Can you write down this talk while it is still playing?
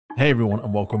Hey everyone,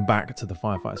 and welcome back to the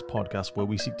Firefighters podcast, where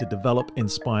we seek to develop,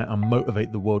 inspire, and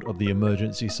motivate the world of the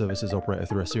emergency services operator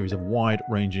through a series of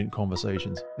wide-ranging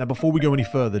conversations. Now, before we go any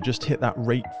further, just hit that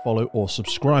rate, follow, or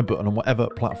subscribe button on whatever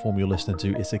platform you're listening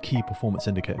to. It's a key performance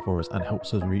indicator for us and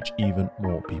helps us reach even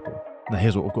more people. Now,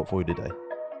 here's what we've got for you today.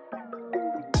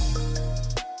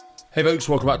 Hey folks,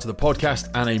 welcome back to the podcast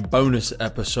and a bonus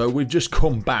episode. We've just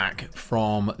come back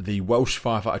from the Welsh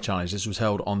Firefighter Challenge. This was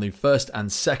held on the 1st and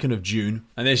 2nd of June,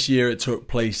 and this year it took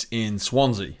place in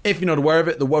Swansea. If you're not aware of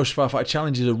it, the Welsh Firefighter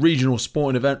Challenge is a regional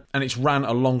sporting event, and it's ran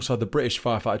alongside the British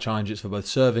Firefighter Challenge. It's for both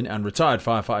serving and retired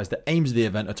firefighters. The aims of the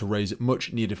event are to raise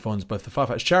much needed funds, both for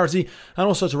Firefighters charity and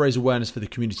also to raise awareness for the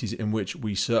communities in which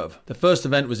we serve. The first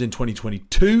event was in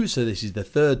 2022, so this is the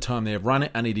third time they have ran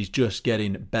it, and it is just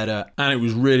getting better, and it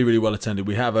was really well attended.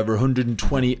 We have over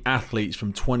 120 athletes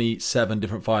from 27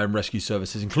 different fire and rescue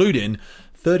services, including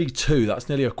 32, that's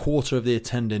nearly a quarter of the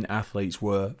attending athletes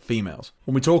were females.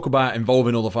 When we talk about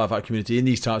involving all the firefighter community in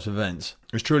these types of events,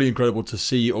 it's truly incredible to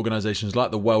see organisations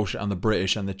like the Welsh and the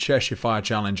British and the Cheshire Fire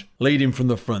Challenge leading from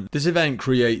the front. This event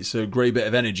creates a great bit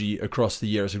of energy across the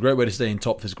year. It's a great way to stay in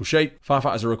top physical shape.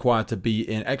 Firefighters are required to be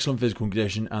in excellent physical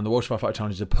condition, and the Welsh Firefighter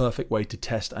Challenge is a perfect way to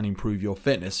test and improve your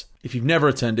fitness. If you've never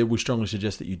attended, we strongly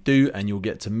suggest that you do, and you'll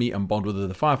get to meet and bond with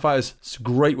other firefighters. It's a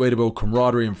great way to build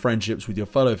camaraderie and friendships with your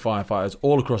fellow firefighters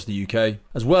all across the UK,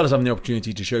 as well as having the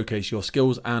opportunity to showcase your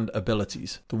skills and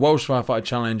abilities. The Welsh Firefighter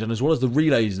Challenge, and as well as the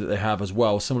relays that they have as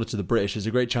well, similar to the British, is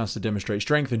a great chance to demonstrate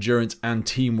strength, endurance, and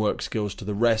teamwork skills to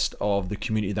the rest of the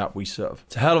community that we serve.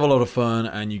 It's a hell of a lot of fun,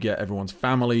 and you get everyone's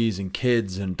families and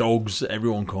kids and dogs.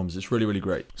 Everyone comes. It's really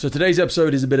great. So today's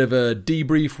episode is a bit of a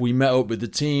debrief. We met up with the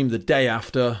team the day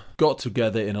after, got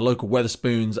together in a local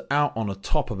Wetherspoons out on the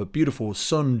top of a beautiful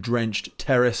sun-drenched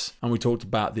terrace, and we talked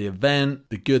about the event,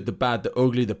 the good, the bad, the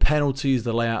ugly, the penalties,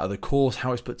 the layout of the course,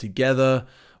 how it's put together.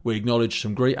 We acknowledged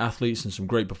some great athletes and some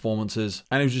great performances,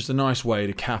 and it was just a nice way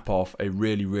to cap off a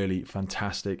really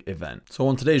fantastic event. So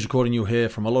on today's recording, you'll hear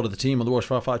from a lot of the team on the Welsh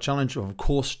Firefighter Challenge, of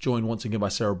course joined once again by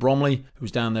Sarah Bromley, who was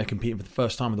down there competing for the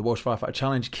first time in the Welsh Firefighter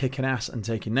Challenge, kicking ass and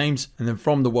taking names. And then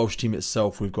from the Welsh team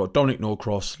itself, we've got Dominic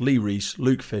Norcross, Lee Rees,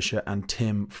 Luke Fisher, and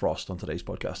Tim Frost on today's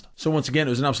podcast. So once again, it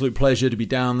was an absolute pleasure to be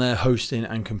down there hosting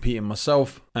and competing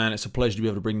myself, and it's a pleasure to be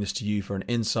able to bring this to you for an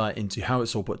insight into how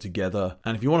it's all put together.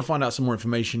 And if you want to find out some more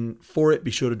information for it,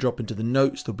 be sure to drop into the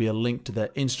notes. There'll be a link to their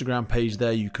Instagram page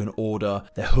there. You can order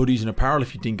their hoodies and apparel.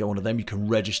 If you didn't get one of them, you can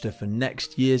register for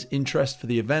next year's interest for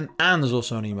the event, and there's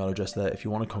also an email address there if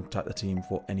you want to contact the team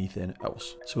for anything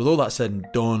else. So with all that said and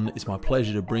done, it's my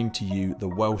pleasure to bring to you the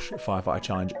Welsh Firefighter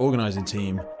Challenge organising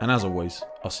team, and as always,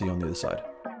 I'll see you on the other side.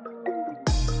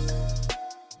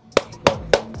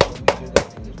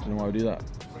 Do you know why we do that?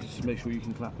 Just make sure you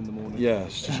can clap in the morning. Yeah,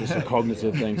 it's just a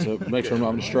cognitive thing, so make sure I'm not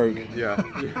having a stroke. Yeah.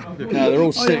 No, they're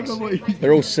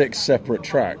all six separate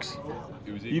tracks.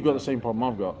 You've got the same problem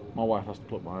I've got. My wife has to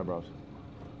pluck my eyebrows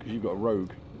because you've got a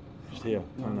rogue just here.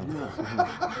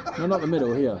 No, not the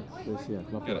middle, here. This here.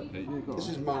 This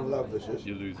is man love, this is.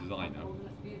 You lose his eye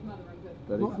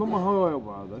now. Not my high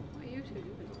eyebrow though.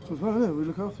 So it's like, we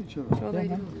look after each other. Sure they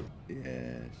do.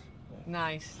 Yes.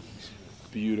 Nice.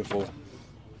 Beautiful.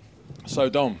 So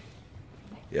Dom.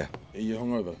 Yeah. Are you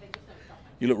hungover?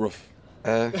 You look rough.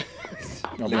 I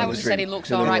would have said he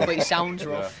looks alright, but he sounds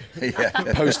rough. Yeah.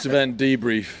 Post-event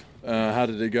debrief. How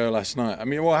did it go last night? I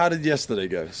mean, well, how did yesterday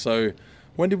go? So,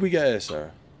 when did we get here,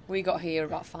 Sarah? We got here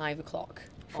about 5 o'clock.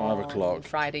 5 o'clock.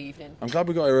 Friday evening. I'm glad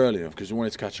we got here early enough because we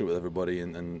wanted to catch up with everybody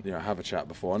and have a chat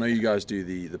before. I know you guys do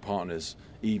the partners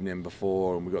evening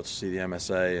before, and we got to see the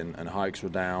MSA and hikes were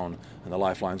down and the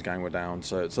Lifelines gang were down,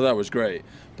 so that was great.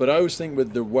 But I always think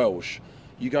with the Welsh,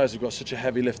 you guys have got such a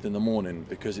heavy lift in the morning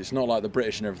because it's not like the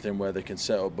British and everything where they can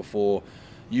set up before.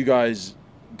 You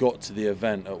got to the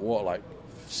event at what, like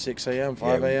 6 a.m,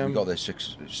 5 a.m? We got there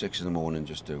 6 in the morning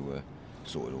just to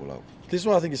sort it all out. This is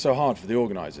why I think it's so hard for the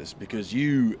organisers, because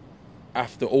you,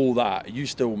 after all that, you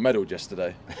still medalled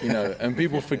yesterday, and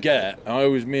people forget.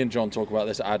 Me and John talk about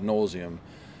this ad nauseum,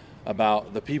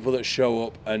 about the people that show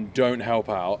up and don't help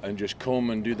out and just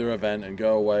come and do their event and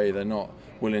go away. They're not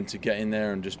willing to get in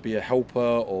there and just be a helper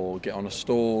or get on a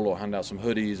stall or hand out some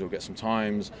hoodies or get some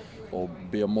times or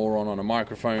be a moron on a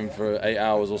microphone for 8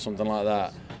 hours or something like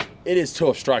that. It is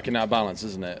tough striking that balance,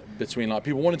 isn't it? Between like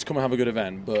people wanting to come and have a good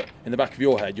event, but in the back of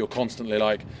your head, you're constantly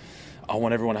like, I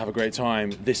want everyone to have a great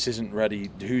time. This isn't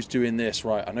ready. Who's doing this?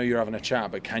 Right. I know you're having a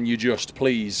chat, but can you just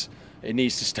please, it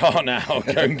needs to start now.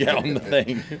 Go and get on the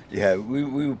thing. Yeah, we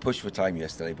were pushed for time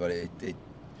yesterday, but it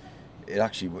it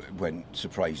actually went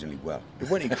surprisingly well. It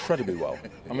went incredibly well.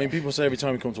 I mean, people say every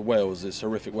time we come to Wales it's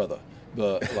horrific weather,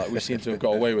 but like we seem to have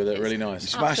got away with it really nice.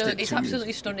 It's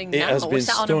absolutely stunning. It now. has been We're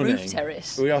sat stunning. on a roof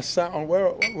terrace. We are sat on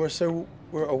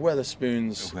we're at a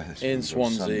Wetherspoons in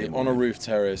Swansea on a roof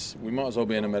terrace. We might as well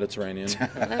be in the Mediterranean.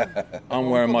 I'm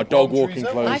wearing my dog walking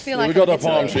clothes. I feel like we got the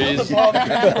palm trees.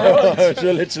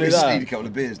 We're literally We just there. need a couple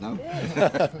of beers now.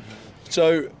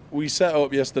 So we set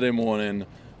up yesterday morning,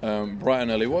 bright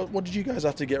and early. What did you guys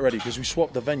have to get ready? Because we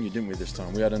swapped the venue, didn't we, this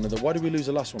time? We had another. Why did we lose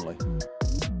the last one, Lee?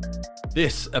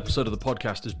 This episode of the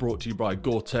podcast is brought to you by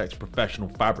Gore-Tex Professional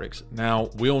Fabrics. Now,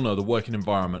 we all know the working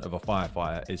environment of a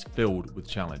firefighter is filled with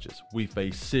challenges. We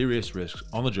face serious risks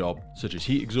on the job, such as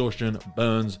heat exhaustion,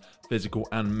 burns, physical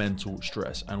and mental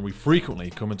stress, and we frequently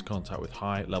come into contact with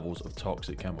high levels of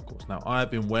toxic chemicals. Now, I have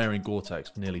been wearing Gore-Tex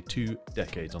for nearly 2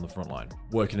 decades on the front line,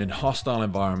 working in hostile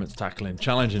environments, tackling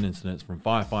challenging incidents from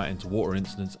firefighting to water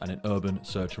incidents and in urban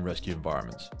search and rescue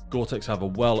environments. Gore-Tex have a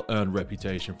well-earned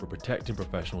reputation for protecting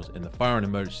professionals in the fire and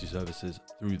emergency services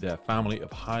through their family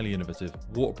of highly innovative,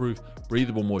 waterproof,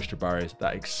 breathable moisture barriers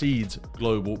that exceeds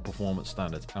global performance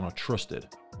standards and are trusted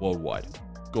worldwide.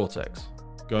 Gore-Tex,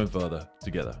 going further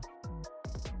together.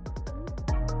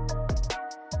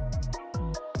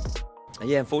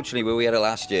 Yeah, unfortunately, where we had it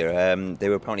last year, they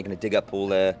were apparently going to dig up all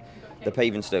the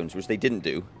paving stones, which they didn't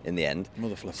do in the end.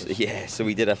 Mother flippers. So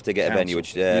we did have to get a venue,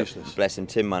 which, bless him,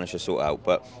 Tim managed to sort out.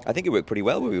 But I think it worked pretty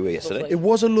well where we were yesterday. It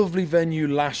was a lovely venue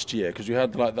last year because we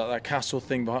had like that castle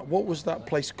thing behind. What was that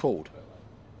place called?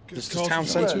 The town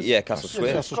centre? Yeah, Castle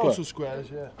Square. Castle Squares,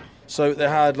 yeah. So they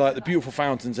had like the beautiful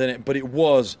fountains in it, but it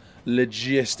was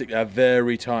logistic, a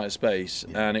very tight space,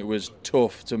 and it was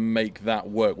tough to make that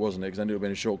work, wasn't it? Because then it would have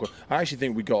been a short course. I actually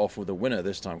think we got off with a winner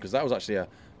this time because that was actually a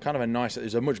kind of a nice. It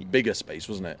was a much bigger space,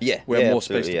 wasn't it? Yeah, we had more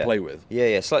space to play with.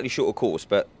 Yeah, slightly shorter course,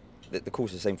 but the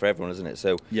course is the same for everyone, isn't it?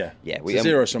 So yeah, we it's a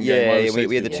zero-sum game.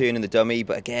 We had the turn and the dummy,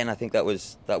 but again, I think that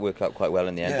worked out quite well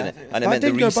in the end, didn't it? And it that meant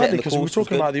didn't the go reset badly in the because we were course was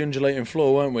talking good. about the undulating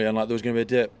floor, weren't we? And like there was going to be a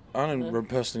dip. I didn't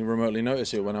personally remotely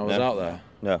notice it when I was out there.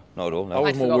 No, not at all. No. I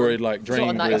was more worried like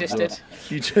draining grids.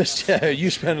 You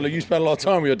spent a lot of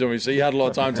time with your dummy, so you had a lot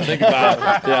of time to think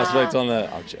about the aspect on there.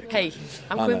 I'm joking. Hey,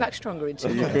 I'm coming back stronger in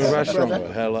 2 You're months. coming back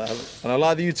stronger. Hell, and I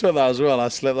like that you took that as well. I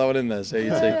slipped that one in there, so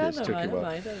you take it. Took it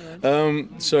well.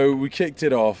 So we kicked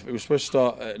it off. It was supposed to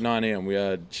start at 9 a.m. We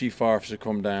had Chief Firefighter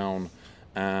come down.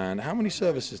 And how many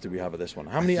services did we have at this one?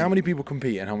 How many people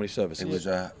compete and how many services? It was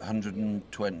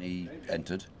 120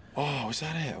 entered. Oh, is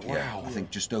that it? Wow. Yeah, I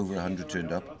think just over 100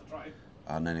 turned up.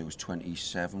 And then it was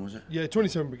 27, was it? Yeah,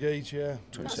 27 brigades, yeah.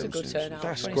 That's a good turnout.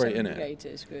 That's great, isn't it? Brigades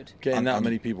is good. Getting that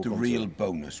many people. The real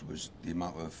bonus was the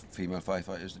amount of female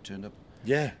firefighters that turned up.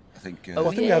 Yeah. I think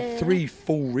we had 3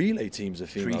 full relay teams of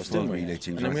females, didn't we? Relay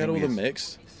teams. And then we had all the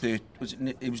mixed. It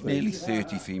was nearly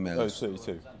 30 females.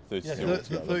 32.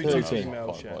 32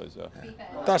 females, yeah.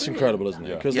 That's incredible, isn't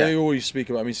it? Because they always speak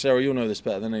about, I mean, Sarah, you'll know this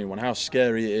better than anyone, how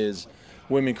scary it is,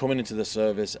 women coming into the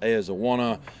service, as a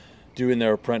wanna, doing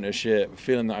their apprenticeship,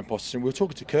 feeling that imposter syndrome. We were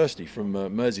talking to Kirsty from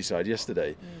Merseyside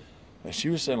yesterday, and she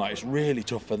was saying like it's really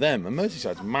tough for them. And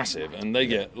Merseyside's massive, and they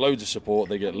get loads of support.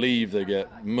 They get leave, they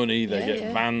get money, they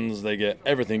get vans, they get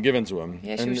everything given to them.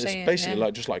 Yeah, and it's basically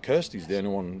like just like Kirsty's the only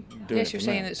one doing it. Yeah, she was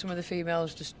saying that some of the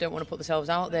females just don't want to put themselves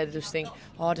out there. They just think,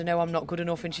 oh, I don't know, I'm not good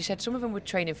enough. And she said some of them were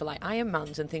training for like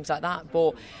Ironmans and things like that,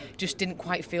 but just didn't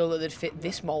quite feel that they'd fit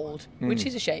this mould, which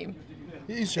is a shame.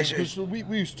 It is just because we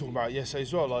used to talk about it yesterday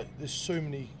as well. Like, there's so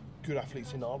many good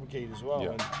athletes in our brigade as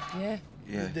well. Yeah.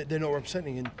 And they're not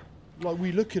representing. And like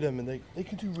we look at them and they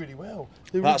can do really well.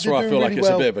 That's where I feel like it's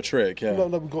a bit of a trick. Yeah.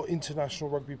 Like we've got international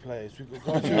rugby players. We've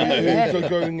got guys who are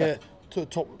going to the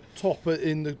top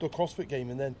in the CrossFit game,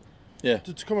 and then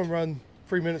to come and run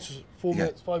 3 minutes, 4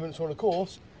 minutes, 5 minutes on a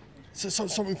course. So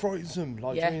something frightens them.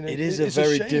 Like, I mean, it is a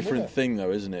very different thing,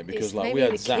 though, isn't it? Because like we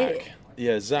had Zach.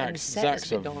 Yeah,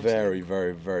 Zach's a very,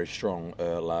 very, very strong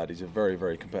lad. He's a very,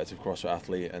 very competitive CrossFit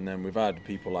athlete. And then we've had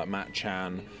people like Matt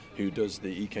Chan, who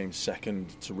he came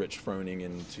second to Rich Froning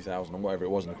in 2000 or whatever it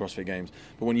was in the CrossFit Games.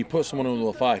 But when you put someone on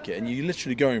a fire kit and you're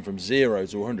literally going from 0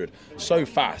 to 100 so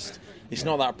fast, it's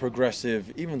not that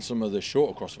progressive. Even some of the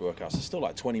shorter CrossFit workouts are still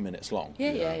like 20 minutes long.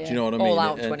 Yeah. Do you know what I mean? All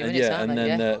out 20 minutes, and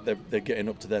then they're getting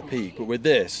up to their peak. But with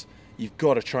this, you've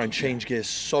got to try and change gears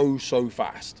so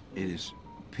fast. It is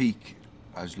peak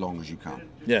as long as you can.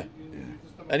 Yeah.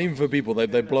 And even for people,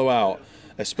 they blow out,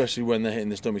 especially when they're hitting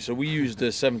this dummy. So we used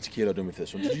a 70 kilo dummy for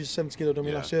this one. Did you use a 70 kilo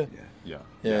dummy last year? Yeah.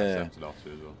 70 last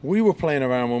year as well. We were playing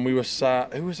around when we were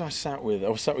sat. Who was I sat with? I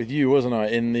was sat with you, wasn't I?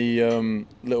 In the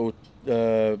little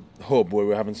hub where we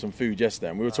were having some food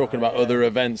yesterday. And we were talking about other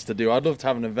events to do. I'd love to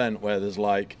have an event where there's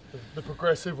like the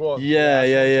progressive one.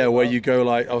 Yeah. Where you go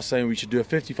like, I was saying we should do a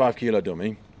 55 kilo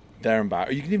dummy there and back.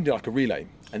 Or you can even do like a relay.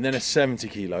 And then a 70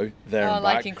 kilo there and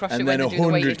back, and then a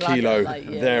 100 kilo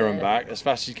there and back as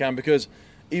fast as you can. Because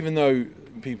even though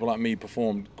people like me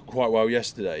performed quite well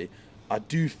yesterday, I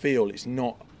do feel it's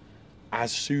not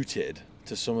as suited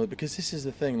to some of the, because this is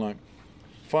the thing, like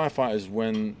firefighters,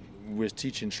 when we're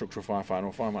teaching structural firefighting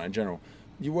or firefighting in general,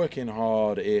 you're working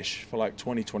hard-ish for like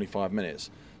 20-25 minutes.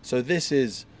 So this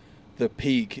is the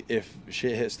peak if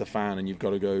shit hits the fan and you've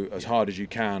got to go as hard as you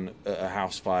can at a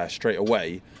house fire straight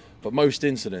away. But most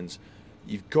incidents,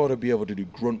 you've got to be able to do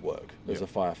grunt work as a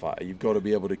firefighter. You've got to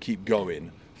be able to keep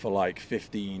going for like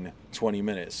 15, 20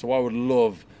 minutes. So I would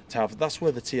love to have, that's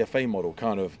where the TFA model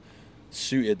kind of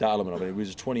suited that element of it. It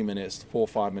was 20 minutes, 4 or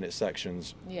 5 minute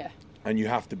sections. Yeah. And you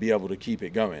have to be able to keep it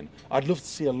going. I'd love to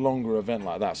see a longer event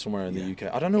like that somewhere in the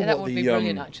UK. I don't know what that would the... be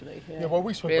brilliant, actually. Yeah, well,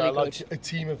 we spoke really about like good. a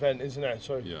team event, isn't it?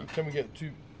 So can we get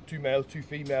two males, 2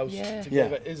 females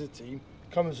together as a team,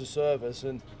 come as a service,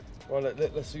 and well,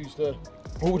 let's use the...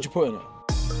 What would you put in it?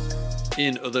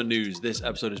 In other news, this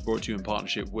episode is brought to you in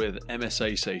partnership with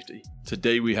MSA Safety.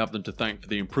 Today we have them to thank for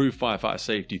the improved firefighter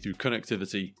safety through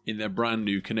connectivity in their brand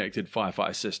new connected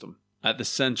firefighter system. At the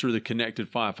centre of the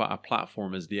connected firefighter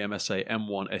platform is the MSA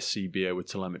M1 SCBA with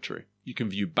telemetry. You can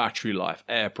view battery life,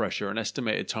 air pressure and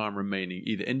estimated time remaining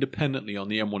either independently on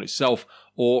the M1 itself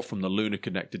or from the Luna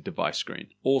connected device screen.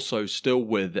 Also, still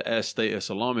with the air status,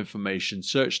 alarm information,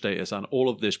 search status and all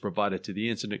of this provided to the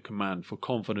incident command for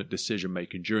confident decision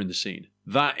making during the scene.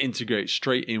 That integrates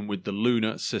straight in with the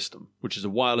Luna system, which is a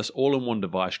wireless all-in-one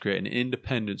device creating an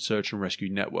independent search and rescue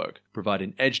network,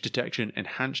 providing edge detection,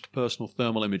 enhanced personal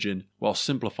thermal imaging, while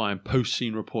simplifying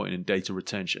post-scene reporting and data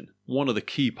retention. One of the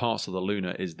key parts of the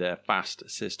Luna is their FAST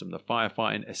system, the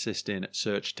Firefighting Assisting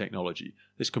Search Technology.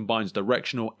 This combines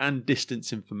directional and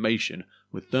distance information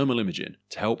with thermal imaging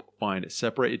to help find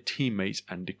separated teammates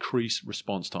and decrease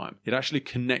response time. It actually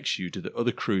connects you to the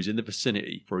other crews in the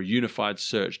vicinity for a unified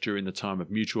search during the time of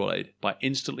mutual aid by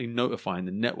instantly notifying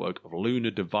the network of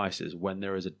Luna devices when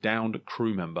there is a downed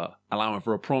crew member, allowing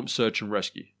for a prompt search and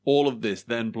rescue. All of this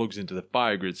then plugs into the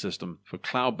FireGrid system for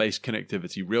cloud-based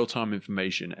connectivity, real-time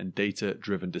information, and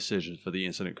data-driven decisions for the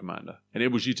incident commander. It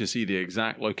enables you to see the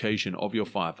exact location of your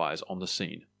firefighters on the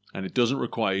scene. And it doesn't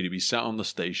require you to be sat on the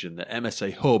station. The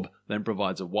MSA Hub then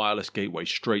provides a wireless gateway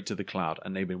straight to the cloud,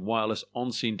 enabling wireless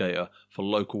on-scene data for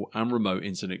local and remote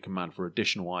incident command for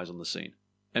additional eyes on the scene.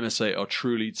 MSA are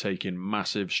truly taking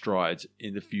massive strides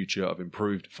in the future of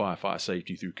improved firefighter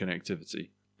safety through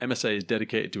connectivity. MSA is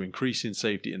dedicated to increasing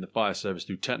safety in the fire service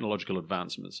through technological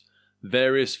advancements.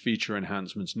 Various feature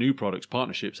enhancements, new products,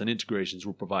 partnerships and integrations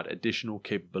will provide additional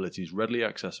capabilities readily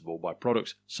accessible by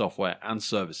products, software and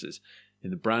services in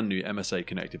the brand new MSA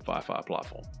Connected Firefighter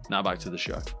platform. Now back to the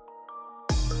show.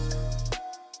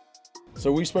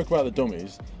 So we spoke about the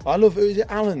dummies. I love, is it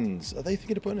Allen's? Are they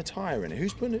thinking of putting a tyre in it?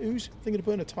 Who's thinking of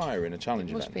putting a tyre in a challenge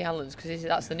event? Must be Allen's, because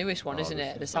that's the newest one, isn't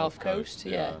it? The South Coast,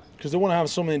 yeah. Because they want to have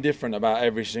something different about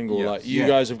every single, like, you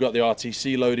guys have got the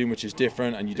RTC loading, which is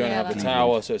different, and you don't have the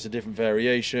tower, so it's a different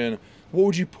variation. What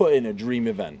would you put in a dream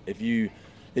event if you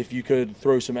could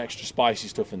throw some extra spicy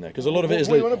stuff in there? Because a lot of it is...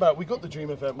 What are you on about? We got the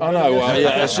dream event. I know, well,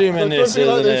 yeah, assuming this,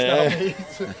 isn't it?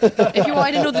 If you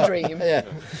wanted another dream. Yeah.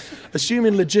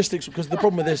 Assuming logistics, because the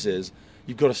problem with this is,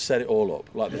 you've got to set it all up.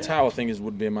 Like, the tower thing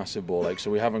would be a massive ball ache, so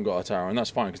we haven't got a tower, and that's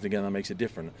fine, because again, that makes it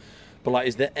different. But, like,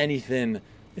 is there anything,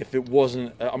 if it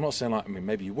wasn't... I'm not saying, like, I mean,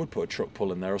 maybe you would put a truck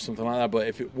pull in there or something like that, but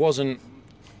if it wasn't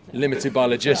limited by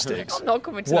logistics... I'm not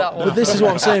coming to that one. But this is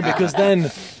what I'm saying, because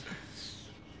then...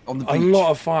 On the beach. A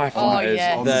lot of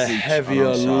firefighters, they're the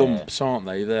heavier lumps, aren't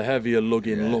they? They're heavier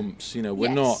lugging lumps. You know, we're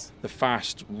not the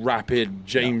fast, rapid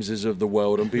Jameses of the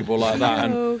world and people like that.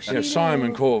 And you know,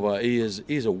 Simon Corver, he's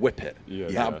a whippet.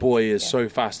 That boy is so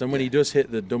fast. And when he does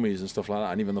hit the dummies and stuff like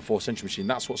that, and even the 4th century machine,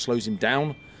 that's what slows him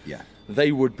down. Yeah.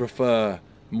 They would prefer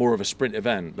more of a sprint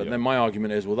event. But then my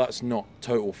argument is, well, that's not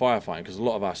total firefighting, because a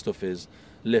lot of our stuff is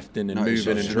lifting and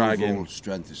moving and dragging. It's overall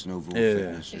strength, it's an overall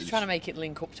fitness. It's trying to make it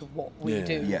link up to what we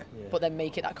do, but then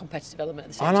make it that competitive element at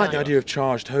the same I time. like the idea of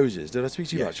charged hoses. Did I speak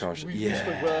to you about charged?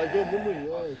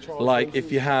 Like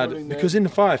if you had, because in the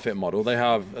Firefit model they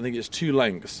have, I think it's 2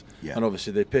 lengths, and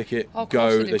obviously they pick it,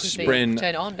 go, they sprint, turn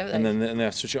it on, don't they? and then they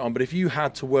have to switch it on. But if you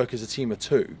had to work as a team of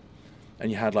 2,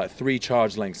 and you had like 3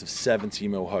 charge lengths of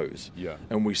 70mm hose. Yeah.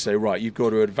 And we say, right, you've got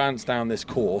to advance down this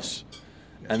course,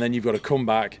 and then you've got to come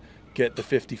back, get the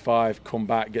 55, come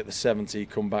back, get the 70,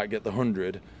 come back, get the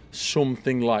 100.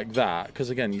 Something like that, because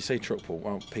again, you say truck pull.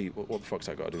 Well, Pete, what the fuck's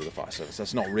that got to do with the fire service?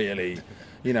 That's not really,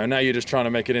 now you're just trying to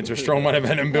make it into a strongman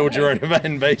event and build your own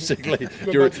event. Basically,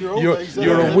 you're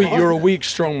a weak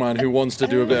strongman who wants to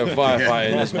do a bit of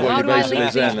firefighting. That's what How you're basically do I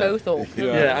saying. both up?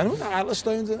 Yeah, and Atlas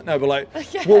stones. No, but like,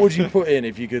 what would you put in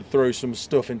if you could throw some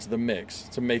stuff into the mix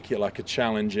to make it like a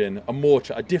challenging,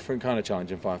 a different kind of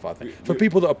challenging firefighting for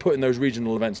people that are putting those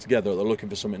regional events together that are looking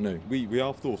for something new? We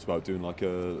have thought about doing like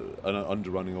an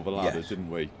underrunning of a ladder,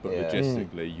 didn't we? But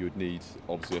logistically, you would need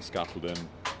obviously a scaffolding.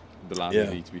 The ladder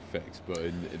would need to be fixed, but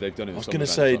they've done it. I was going to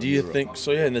say, do you think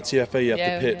so? Yeah, in the TFA, you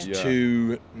have to pitch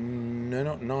to no,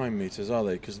 not 9 meters, are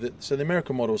they? Because the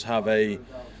American models have a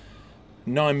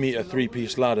 9-meter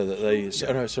 3-piece ladder that they.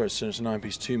 So it's a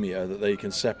 9-piece 2-meter that they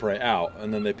can separate out,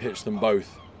 and then they pitch them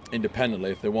both independently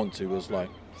if they want to, as like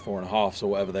 4.5s or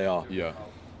whatever they are. Yeah.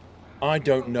 I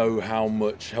don't know how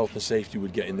much health and safety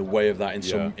would get in the way of that in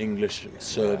some English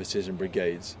services and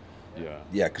brigades.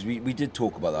 Yeah, because we did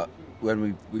talk about that when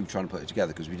we were trying to put it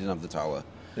together, because we didn't have the tower.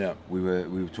 Yeah. We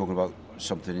were talking about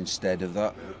something instead of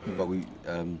that, but we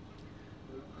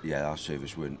our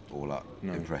service weren't all that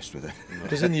impressed with it.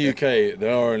 Because in the UK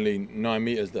there are only 9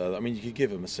 meters there. I mean, you could give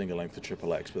them a single length of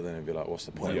triple X, but then it'd be like, what's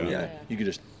the point? You could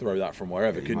just throw that from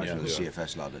wherever, couldn't you? The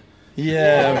CFS ladder.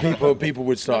 Yeah, people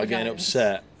would start getting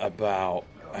upset about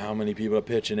how many people are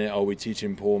pitching it. Are we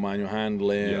teaching poor manual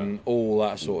handling? All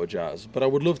that sort of jazz. But I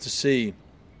would love to see.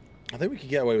 I think we could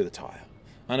get away with a tyre.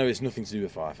 I know it's nothing to do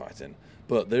with firefighting,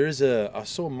 but there is I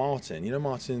saw Martin. You know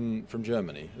Martin from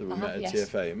Germany that we met at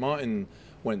TFA. Martin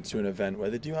went to an event where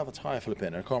they do have a tyre flip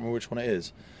in. I can't remember which one it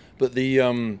is, but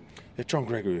if John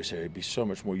Gregory was here, it'd be so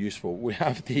much more useful. We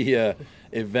have the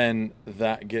event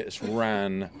that gets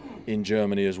ran in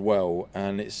Germany as well,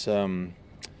 and it's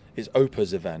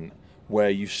OPA's event where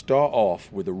you start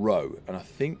off with a row, and I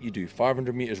think you do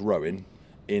 500 meters rowing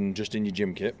in your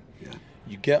gym kit. Yeah.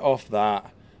 You get off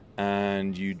that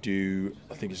and you do,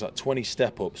 I think it's like 20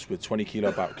 step-ups with 20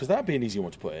 kilo barrels, because that'd be an easy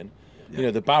one to put in.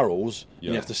 Yeah. The barrels,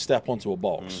 you have to step onto a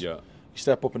box. Yeah. You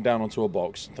step up and down onto a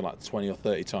box something like 20 or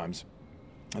 30 times.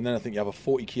 And then I think you have a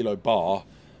 40 kilo bar,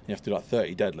 you have to do like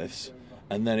 30 deadlifts,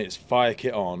 and then it's fire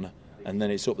kit on, and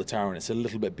then it's up the tower, and it's a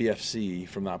little bit BFC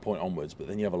from that point onwards, but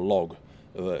then you have a log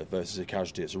versus a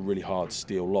casualty. It's a really hard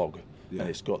steel log, and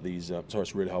it's got these, it's a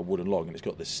really hard wooden log, and it's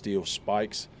got this steel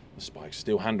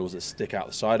steel handles that stick out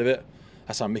the side of it.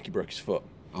 That's how Mickey broke his foot.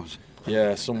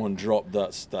 Yeah, someone dropped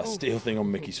that steel thing on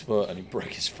Mickey's foot, and he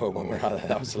broke his foot when we were out there.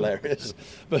 That was hilarious,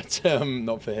 but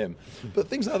not for him. But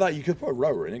things like that, you could put a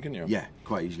rower in it, couldn't you? Yeah,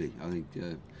 quite easily. I think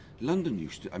London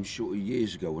used to. I'm sure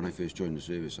years ago when I first joined the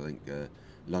service, I think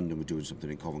London were doing something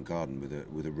in Covent Garden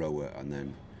with a rower, and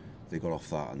then they got off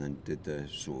that and then did the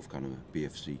sort of kind of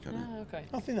BFC kind of. Okay.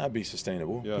 I think that'd be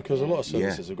sustainable because a lot of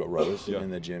services have got rowers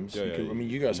in their gyms. I mean,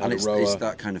 you guys had a rower. It's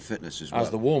that kind of fitness as well. As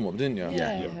the warm up, didn't you?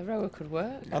 Yeah, a rower could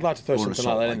work. I'd like to throw something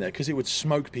like that in there because it would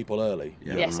smoke people early.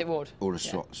 Yeah. Yes, it would. Or a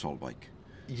salt bike.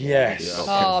 Yes.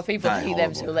 Oh, people hate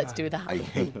them, so let's do that. I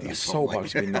hate the assault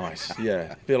bikes would be nice.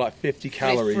 Yeah. Feel like 50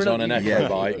 calories on an echo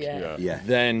bike. Yeah.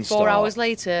 Then 4 hours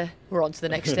later, we're on to the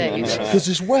next stage. Because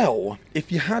as well,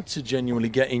 if you had to genuinely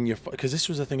get in your... Because this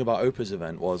was the thing about OPA's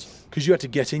event was... Because you had to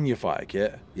get in your fire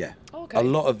kit. Yeah. Okay. A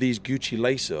lot of these Gucci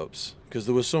lace-ups... Because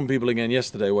there were some people again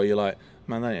yesterday where you're like...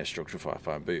 Man, they ain't a structural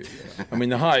firefighter boot. I mean,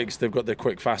 the hikes, they've got their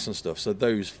quick fasten stuff, so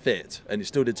those fit. And it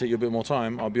still did take you a bit more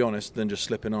time, I'll be honest, than just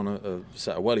slipping on a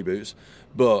set of welly boots.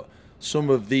 But some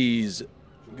of there's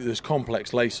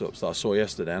complex lace-ups that I saw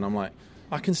yesterday, and I'm like,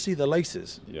 I can see the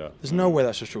laces. Yeah. There's no way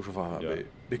that's a structural firefighter boot,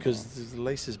 because the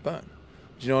laces burn.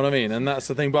 Do you know what I mean? And that's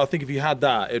the thing. But I think if you had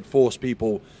that, it'd force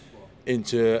people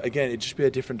into, again, it'd just be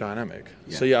a different dynamic.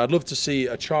 Yeah. So, yeah, I'd love to see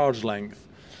a charge length.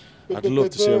 I'd love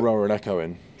to see a rower and echo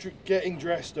in. Getting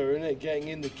dressed, though, innit? Getting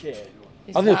in the kit.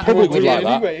 I think the public would like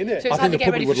that. Anyway, so it's like to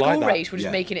get ready for school race, we're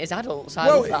just making it as adults. I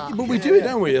love that. But we do it,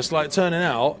 don't we? It's like turning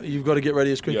out, you've got to get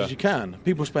ready as quick as you can.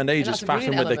 People spend ages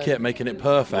faffing with their kit, making it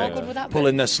perfect,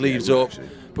 pulling their sleeves up,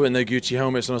 putting their Gucci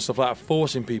helmets on and stuff like that,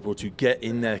 forcing people to get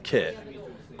in their kit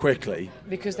quickly.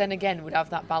 Because then again, we'd have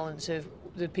that balance of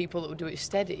the people that would do it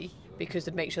steady because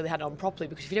they'd make sure they had it on properly,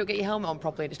 because if you don't get your helmet on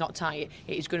properly and it's not tight,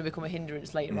 it is going to become a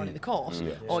hindrance later on in the course.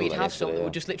 Or you'd have some that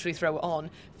would just literally throw it on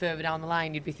further down the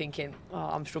line. You'd be thinking, oh,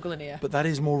 I'm struggling here. But that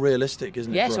is more realistic,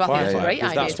 isn't it? Yeah, for so a I think it's a firefighter? great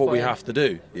Because idea that's to what we put in. have to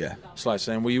do. Yeah. It's like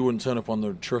saying, well, you wouldn't turn up on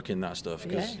the truck in that stuff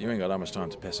because you ain't got that much time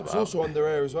to piss about. It's also under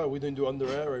air as well. We don't do under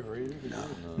air over here.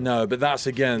 No, but that's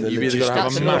again, you've either got to have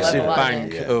That's a another massive level,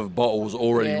 bank isn't it? of bottles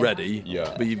already ready,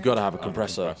 Yeah. but you've got to have a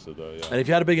compressor. Though, yeah. And if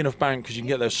you had a big enough bank, because you can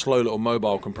get those slow little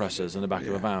mobile compressors in the back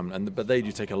of a van, but they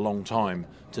do take a long time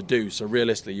to do. So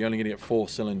realistically, you're only going to get 4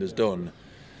 cylinders done,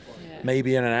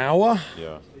 maybe in an hour.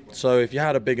 Yeah. So if you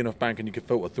had a big enough bank and you could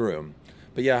filter through them.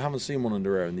 But yeah, I haven't seen one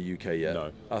under air in the UK yet.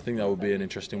 No. I think that would be an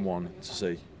interesting one to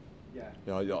see.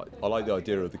 Yeah, I like the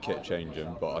idea of the kit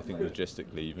changing, but I think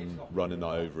logistically, even running that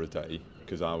over a day,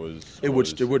 because It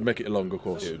would make it a longer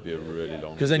course. It would be a really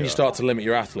long. Because then you start to limit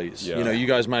your athletes. Yeah. You know, you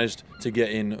guys managed to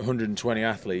get in 120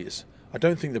 athletes. I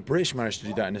don't think the British managed to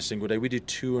do that in a single day. We did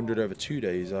 200 over 2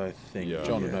 days, I think. Yeah.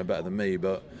 John would know better than me,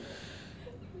 but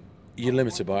you're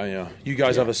limited by You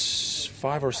guys have a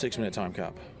 5 or 6 minute time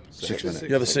cap. 6 minutes.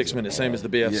 You have a 6 minute, same as the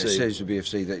BFC. Yeah, same as the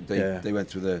BFC. They went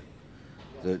through the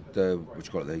what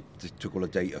you call it? They took all the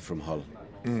data from Hull,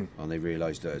 and they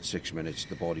realised that at 6 minutes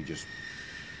the body just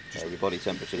Your body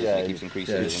temperature keeps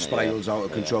increasing. it doesn't it? spirals out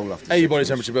of control after. A, your 6 body minutes.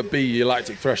 temperature, but B, your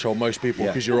lactic threshold, most people,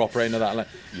 Yeah. because you're operating at that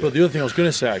level. But the other thing I was going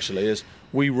to say, actually, is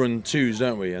we run 2s,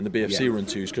 don't we? And the BFC run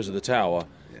 2s because of the tower.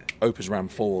 Opus ran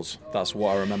 4s. That's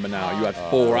what I remember now. You had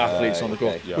 4 athletes on the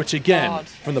course, which again,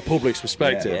 from the public's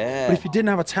perspective. Yeah. But if you didn't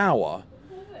have a tower,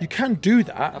 you can do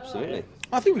that. Absolutely.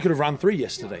 I think we could have ran 3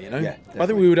 yesterday, you know? Yeah, I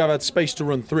think we would have had space to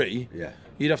run 3. Yeah.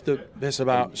 You'd have to piss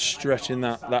about stretching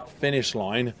that finish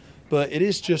line. But it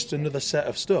is just another set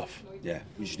of stuff. Yeah,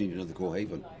 we just need another core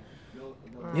haven.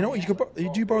 You know what? Do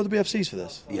you borrow the BFCs for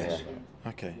this? Yes.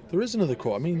 Okay. There is another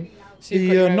court. I mean, So you've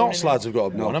got your the own, Notts innit? lads have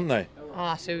got one, haven't they?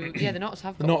 So yeah, the Notts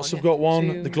have got The Notts one. have got one.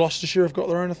 So The Gloucestershire have got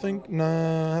their own, I think. No,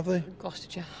 have they?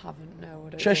 Gloucestershire haven't, no. I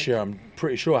don't Cheshire, I'm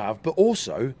pretty sure have. But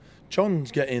also,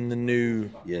 John's getting the new.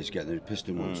 Yeah, it's getting the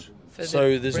piston ones. For the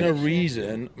So there's no British,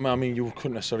 reason. I mean, you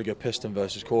couldn't necessarily go Piston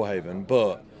versus Corehaven,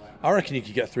 but I reckon you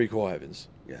could get 3 Corehavens.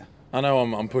 Yeah. I know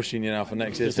I'm pushing you now for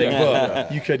next year's thing,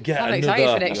 but you could get I'm another.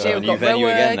 excited for next year. We've new got venue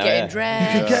rower, again now, getting yeah. You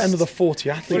dressed. could get another 40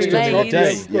 athletes Three done in a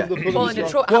lanes. day. Pulling the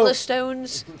truck, Well- Alice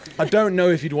Stones. I don't know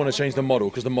if you'd want to change the model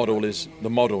because the model is the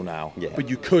model now. Yeah. But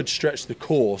you could stretch the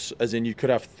course, as in you could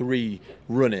have 3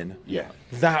 running. Yeah.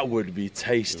 That would be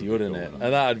tasty, wouldn't it?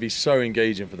 And that would be so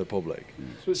engaging for the public.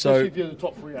 So So- if you're the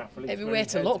top 3 athletes. Everywhere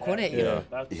to look, wouldn't it? You know?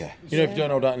 Yeah. You know, if you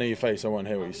don't hold that near your face, I won't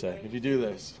hear what you say. If you do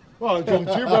this. Well, I'm talking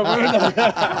to you,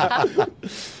 brother.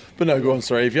 But no, go on,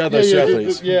 sorry. If you had those 2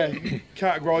 athletes. Yeah,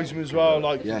 categorise them as well,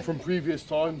 like Yeah. from previous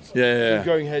times. Yeah.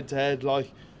 Going head to head,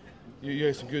 like you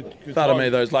get some good. That'd have made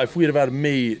those. Like, if we'd have had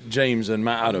me, James, and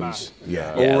Matt Adams.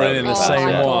 Yeah. All running in the Oh same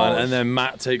my one, God. and then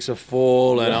Matt takes a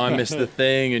fall, and I miss the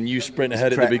thing, and you sprint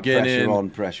ahead at the beginning.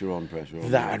 Pressure on.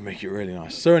 That'd make it really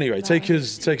nice. So anyway, take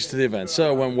us to the event.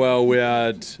 So it went well. We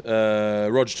had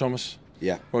Roger Thomas.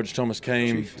 Yeah. Roger Thomas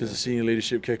came, Chief, does a senior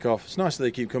leadership kick-off. It's nice that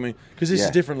they keep coming, because this is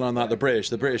Yeah. different than the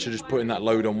British. The British are just putting that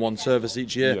load on one service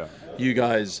each year. Yeah. You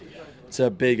guys, it's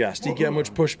a big ask. Do you get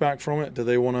much pushback from it? Do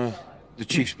they want to... The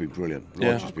Chief's been brilliant.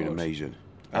 Yeah. Roger's been amazing.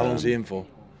 How long's he in for?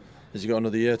 Has he got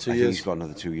another year, 2 I think years? he's got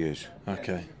another 2 years.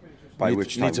 Okay. By need,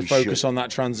 which need time to we focus should. on that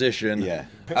transition. Yeah.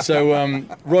 So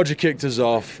Roger kicked us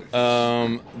off.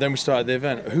 Then we started the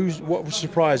event. What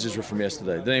surprises were from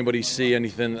yesterday? Did anybody see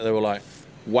anything that they were like,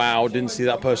 wow, didn't see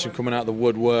that person coming out of the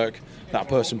woodwork, that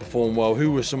person performed well?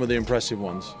 Who were some of the impressive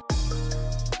ones?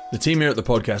 The team here at the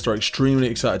podcast are extremely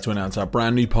excited to announce our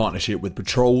brand new partnership with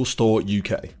Patrol Store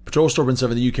UK. Patrol Store has been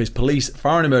serving the UK's police,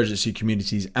 fire and emergency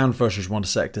communities and first responder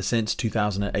sector since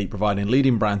 2008, providing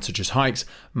leading brands such as Hikes,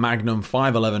 Magnum,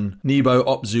 511, Nebo,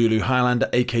 Op Zulu, Highlander,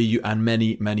 AKU and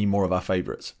many, many more of our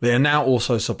favourites. They are now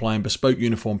also supplying bespoke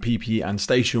uniform, PPE and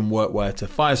station workwear to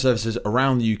fire services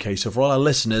around the UK. So for all our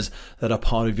listeners that are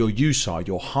part of your USAR,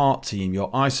 your HEART team,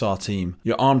 your ISAR team,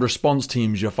 your armed response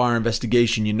teams, your fire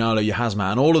investigation, your NALO, your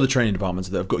HAZMAT and all of the training departments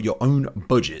that have got your own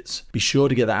budgets, be sure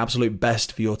to get the absolute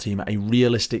best for your team at a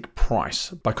realistic price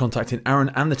by contacting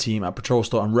Aaron and the team at Patrol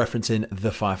Store and referencing the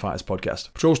Firefighters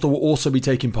podcast. Patrol Store will also be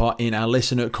taking part in our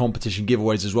listener competition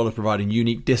giveaways as well as providing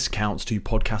unique discounts to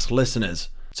podcast listeners.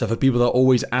 So for people that are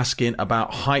always asking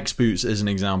about Hikes boots as an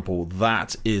example,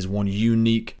 that is one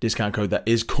unique discount code that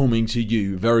is coming to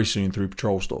you very soon through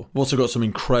Patrol Store. We've also got some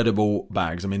incredible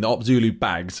bags. I mean, the Op Zulu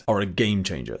bags are a game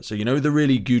changer. So you know the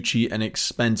really Gucci and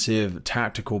expensive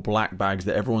tactical black bags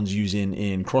that everyone's using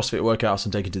in CrossFit workouts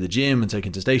and taking to the gym and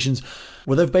taking to stations?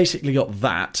 Well, they've basically got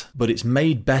that, but it's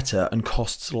made better and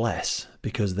costs less.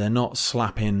 because they're not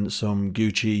slapping some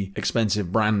Gucci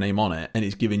expensive brand name on it and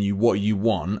it's giving you what you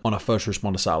want on a first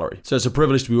responder salary. So it's a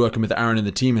privilege to be working with Aaron and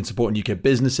the team and supporting UK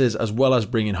businesses, as well as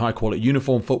bringing high quality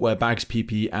uniform, footwear, bags,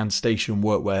 PPE and station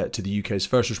workwear to the UK's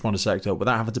first responder sector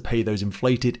without having to pay those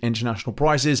inflated international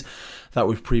prices that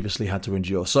we've previously had to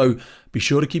endure. So be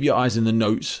sure to keep your eyes in the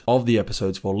notes of the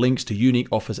episodes for links to unique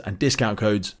offers and discount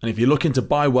codes. And if you're looking to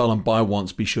buy well and buy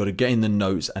once, be sure to get in the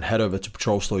notes and head over to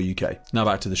Patrol Store UK. Now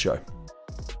back to the show.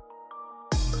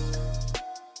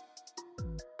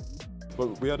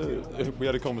 But we had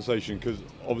a conversation, because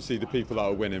obviously the people that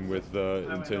are winning with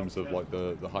in terms of like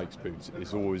the hikes boots,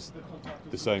 it's always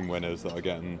the same winners that are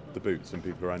getting the boots, and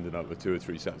people are ending up with 2 or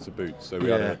 3 sets of boots. So we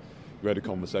had a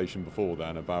conversation before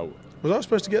then about, was I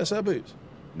supposed to get a set of boots?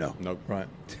 No. Right.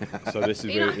 So this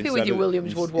is you're happy with your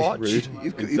Williams Wood watch.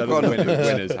 Instead of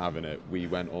winners having it, we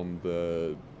went on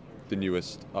the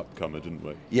newest upcomer, didn't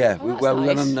we? Yeah, Oh, we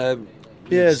went nice. on.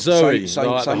 Zoe,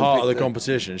 Simon at the heart of the picked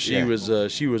competition. She was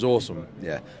awesome.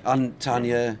 Yeah, and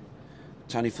Tanya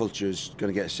Fulcher's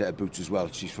going to get a set of boots as well.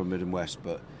 She's from Mid and West,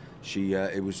 but she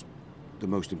it was the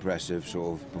most impressive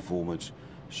sort of performance.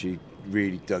 She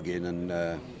really dug in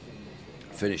and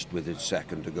finished with a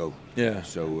second to go. Yeah.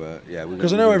 So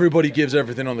because I know everybody gives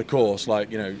everything on the course,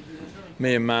 like, you know,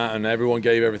 me and Matt and everyone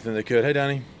gave everything they could. Hey,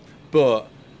 Danny. But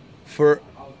for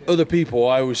other people,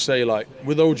 I always say, like,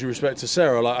 with all due respect to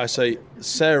Sarah, like I say,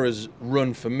 Sarah's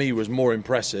run for me was more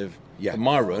impressive than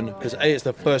my run, because A, it's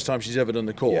the first time she's ever done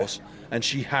the course, and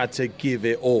she had to give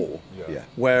it all. Yeah.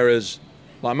 Whereas,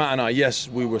 like Matt and I, yes,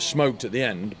 we were smoked at the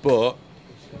end, but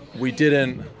we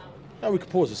didn't. Oh, we could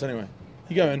pause this anyway.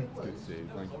 You going? Good to see you.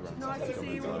 Thank you very much. Nice to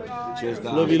see you. Cheers,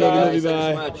 Dan. Love you, bye.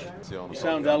 See you on You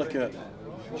sound delicate.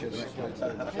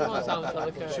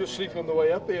 She'll sleep on the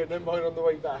way up here and then mine on the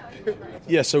way back.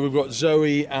 Yeah, so we've got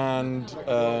Zoe and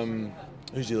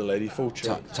who's the other lady?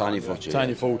 Fulcher. Tiny Fulcher.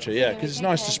 Tiny Fulcher, yeah, because it's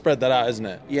nice to spread that out, isn't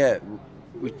it? Yeah,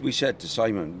 we said to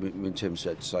Simon, when Tim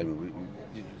said to Simon,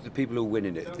 the people who are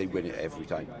winning it, they win it every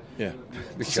time. Yeah,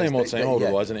 same old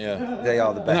otherwise, isn't it? Yeah, they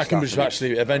are the best. And that can just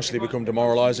actually eventually become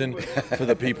demoralising for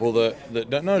the people that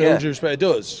don't know. No, all due respect, it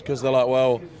does, because they're like,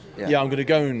 well, I'm going to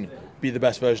go and be the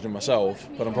best version of myself,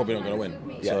 but I'm probably not going to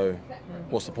win. Yeah. So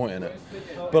what's the point in it?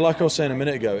 But like I was saying a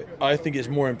minute ago, I think it's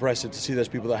more impressive to see those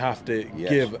people that have to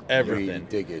give everything. Really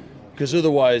dig in. Because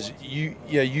otherwise, you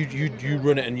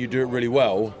run it and you do it really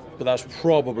well, but that's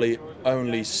probably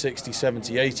only 60,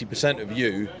 70, 80% of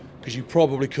you, because you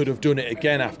probably could have done it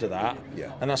again after that.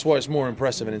 Yeah. And that's why it's more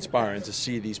impressive and inspiring to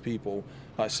see these people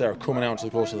like Sarah coming out to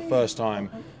the course for the first time,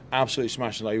 absolutely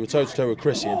smashing. Like, you were toe-to-toe with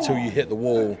Chrissy until you hit the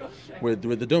wall with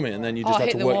the dummy, and then you just had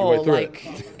to work your way through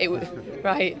it.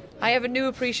 Right. I have a new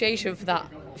appreciation for the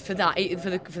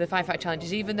Firefighter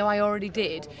challenges, even though I already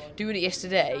did. Doing it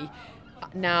yesterday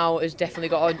now has definitely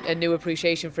got a new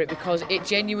appreciation for it, because it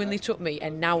genuinely took me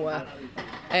an hour.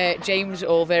 James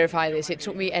will verify this. It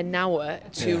took me an hour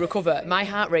to recover. My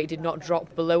heart rate did not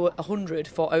drop below 100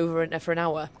 for an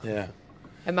hour. Yeah.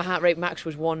 And my heart rate max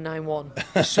was 191.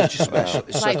 It's such a special,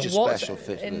 special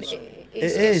fitness.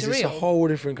 It's a whole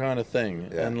different kind of thing.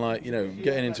 Yeah. And, like, you know,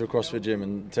 getting into a CrossFit gym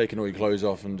and taking all your clothes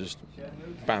off and just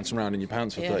bouncing around in your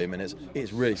pants for 30 minutes,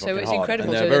 it's really fucking hard.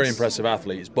 Incredible. And they're very impressive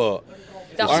athletes. But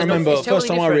I remember the first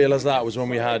time I realised that was when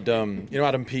we had,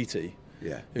 Adam Peaty.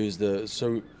 Yeah.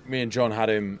 So me and John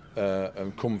had him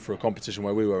come for a competition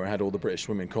where we were, and had all the British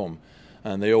women come,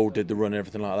 and they all did the run and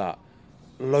everything like that.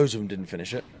 Loads of them didn't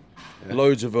finish it. Yeah.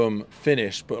 Loads of them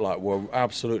finished, but like were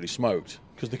absolutely smoked.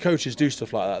 Because the coaches do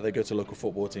stuff like that. They go to local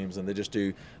football teams and they just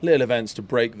do little events to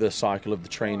break the cycle of the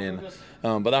training.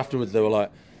 But afterwards, they were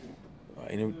like,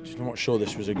 I'm not sure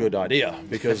this was a good idea,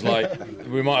 because like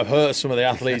we might have hurt some of the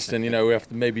athletes, and we have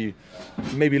to maybe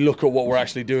look at what we're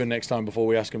actually doing next time before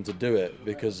we ask them to do it.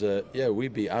 Because we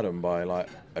beat Adam by like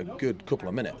a good couple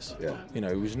of minutes. Yeah, he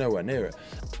was nowhere near it.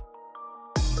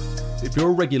 If you're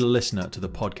a regular listener to the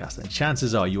podcast, then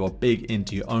chances are you are big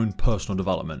into your own personal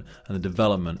development and the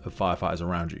development of firefighters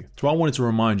around you. So I wanted to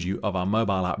remind you of our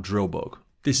mobile app Drill Book.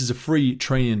 This is a free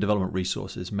training and development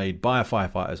resources made by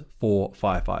firefighters for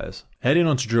firefighters. Heading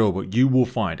on to Drill Book, you will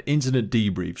find incident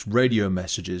debriefs, radio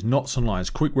messages, notes and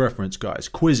lines, quick reference guides,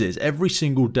 quizzes every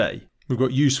single day. We've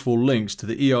got useful links to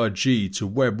the ERG, to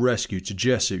Web Rescue, to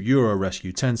Jessup, Euro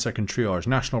Rescue, 10-second triage,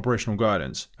 National Operational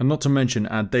Guidance, and not to mention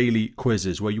our daily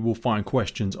quizzes where you will find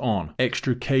questions on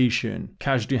extrication,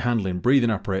 casualty handling, breathing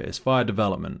apparatus, fire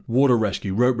development, water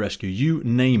rescue, rope rescue, you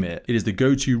name it. It is the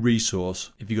go-to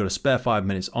resource if you've got a spare 5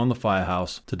 minutes on the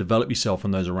firehouse to develop yourself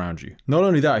and those around you. Not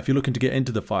only that, if you're looking to get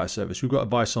into the fire service, we've got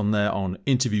advice on there on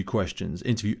interview questions,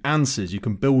 interview answers. You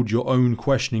can build your own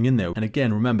questioning in there. And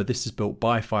again, remember, this is built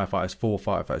by firefighters for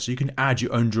firefighters. So you can add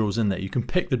your own drills in there. You can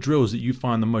pick the drills that you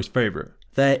find the most favorite.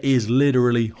 There is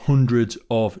literally hundreds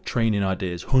of training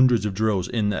ideas, hundreds of drills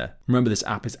in there. Remember, this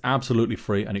app is absolutely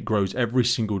free and it grows every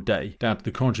single day down to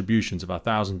the contributions of our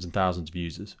thousands and thousands of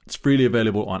users. It's freely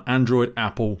available on Android,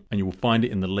 Apple, and you will find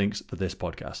it in the links for this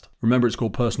podcast. Remember, it's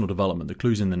called personal development. The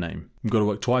clue's in the name. You've got to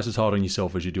work twice as hard on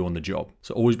yourself as you do on the job.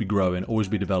 So always be growing, always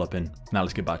be developing. Now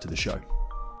let's get back to the show.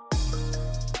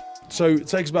 So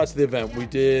take us back to the event. We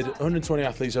did 120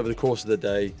 athletes over the course of the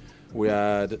day. We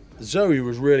had Zoe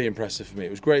was really impressive for me. It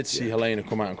was great to see Helena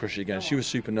come out and crush it again. She was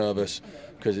super nervous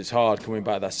because it's hard coming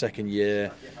back that second year.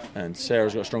 And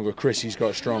Sarah's got stronger. Chrissy's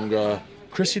got stronger.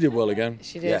 Chrissy did well again.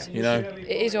 She did. You know, it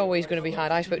is always going to be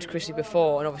hard. I spoke to Chrissy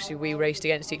before, and obviously we raced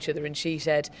against each other. And she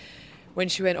said, when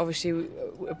she went obviously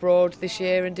abroad this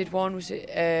year and did one,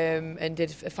 and did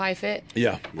a firefit.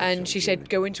 Yeah. And she said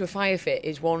going to a firefit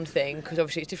is one thing because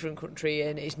obviously it's a different country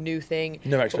and it's a new thing.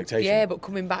 No expectation. But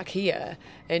coming back here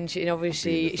and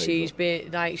obviously she's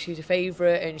been like she's a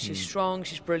favourite and she's strong,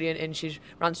 she's brilliant, and she's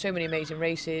ran so many amazing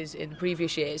races in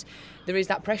previous years. There is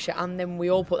that pressure, and then we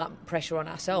all put that pressure on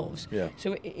ourselves. Yeah.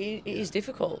 So it is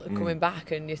difficult coming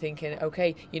back, and you're thinking,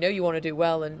 okay, you want to do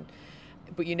well,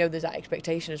 but there's that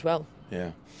expectation as well.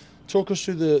 Yeah. Talk us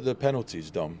through the penalties,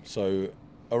 Dom. So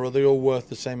are they all worth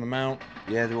the same amount?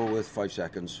 Yeah, they're all worth 5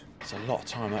 seconds. It's a lot of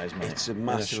time, that is, mate. It's a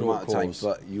massive amount of time,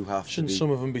 but you have Shouldn't to be...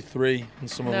 some of them be 3 and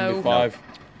some of them be 5?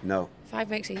 No. 5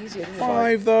 makes it easier, doesn't it?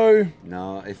 5 though?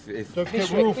 No, if Don't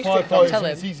forget, we're all firefighters and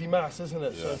it's easy maths, isn't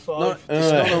it? Yeah. So 5. No,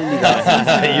 it's not only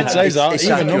that. You'd say that. It's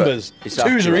Even accurate. numbers. It's 2s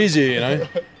are accurate. easier,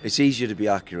 It's easier to be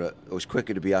accurate, or it's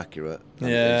quicker to be accurate than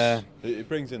Yeah. it is. It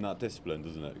brings in that discipline,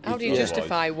 doesn't it? How do you Otherwise,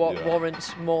 justify what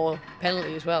warrants more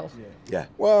penalty as well? Yeah.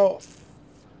 Well,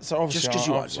 so obviously Just 'cause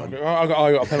you want some. I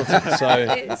got a penalty. So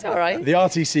It's all right. the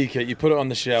RTC kit, you put it on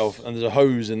the shelf and there's a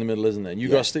hose in the middle, isn't there?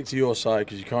 You've got to stick to your side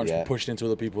because you can't just be pushed into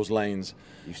other people's lanes.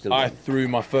 You still I can. threw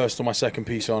my first or my second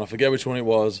piece on. I forget which one it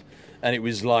was, and it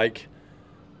was like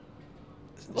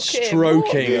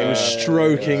stroking. It was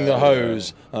stroking the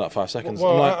hose. Oh, like 5 seconds.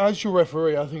 Well, I'm like, as your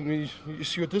referee, I think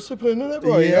it's your discipline, isn't it,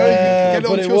 bro? Yeah, you get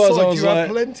but onto it your was, side. I was You had like-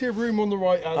 plenty of room on the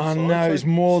right hand I side. know, so it's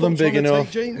more than stop big trying to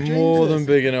enough. take More James's. than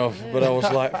big enough. But I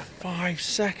was like, 5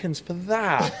 seconds for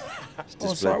that. I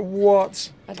was like,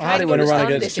 what? I'd I had kind it of when I ran understand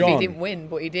against this if he John. didn't win,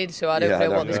 but he did, so I don't Yeah, know I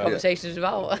what don't this know. conversation is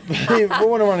about. But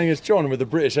when I ran against John with the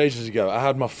British ages ago, I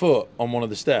had my foot on one of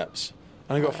the steps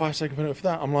and I got a 5-second penalty for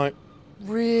that. I'm like,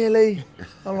 really?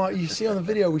 I'm like, you see on the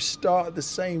video, we start at the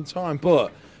same time,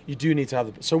 but you do need to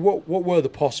have the... So what were the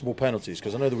possible penalties?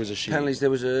 Because I know there was a sheet. Penalties, there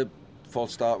was a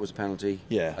false start was a penalty.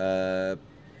 Yeah.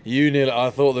 You nearly...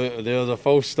 I thought that there was a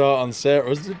false start on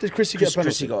Sarah. Did Chrissy get a penalty?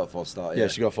 Chrissy got a false start, Yeah,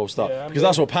 she got a false start. Yeah, Because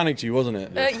that's what panicked you, wasn't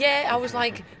it? Yeah, I was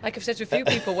like I've said to a few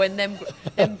people, when them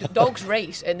dogs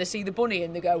race and they see the bunny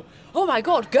and they go, oh my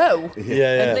God, go.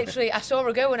 Yeah. And literally, I saw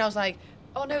her go and I was like,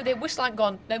 oh no, the whistle ain't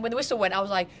gone. Then when the whistle went, I was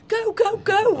like, go, go,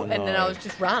 go. And then I was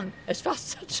just ran as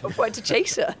fast as I wanted to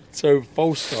chase her. So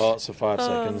false starts for 5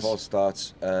 seconds. False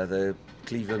starts. The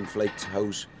Cleveland flaked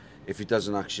hose. If it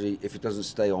doesn't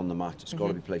stay on the mat, it's got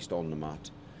to be placed on the mat.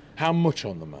 How much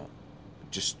on the mat?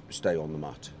 Just stay on the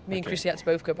mat. Me and Chrissy had to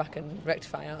both go back and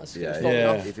rectify ours. It was Yeah, falling Yeah.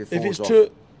 off. If it If falls it's off,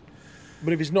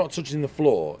 but if it's not touching the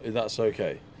floor, that's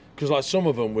okay. Because like some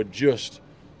of them were just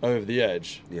over the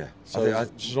edge. yeah. So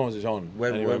as long as it's on.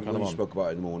 When anyway, we on. spoke about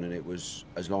it in the morning, it was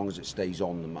as long as it stays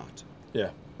on the mat. Yeah.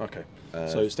 Okay.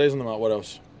 So it stays on the mat. What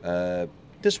else?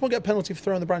 Does someone get a penalty for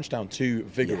throwing the branch down too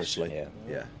vigorously? Yeah.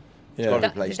 Yeah. gotta Did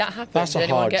be placed. that happen? That's Did a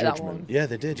anyone hard get that judgment. one? Yeah,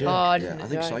 they did. Yeah. Oh, I Yeah, didn't I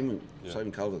think know.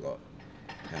 Simon Calver got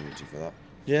a penalty for that.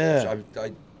 Yeah.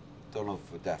 I don't know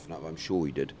for definite, but I'm sure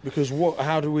he did. Because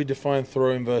how do we define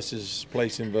throwing versus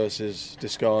placing versus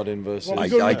discarding versus? Well,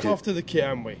 we've got to I look do. after the kit,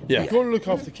 haven't we? Yeah. We've got to look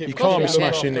after the kit. You We've got can't to be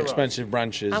look smashing after that. expensive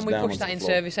branches And we down pushed that onto in the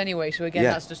floor. service anyway, so again,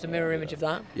 Yeah. that's just a mirror image of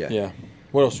that. Yeah. Yeah.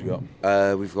 What else we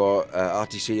got? We've got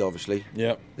RTC, obviously.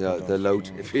 Yep. The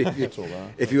load. If all that.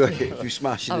 if you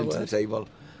smash it Oh, into the word. table,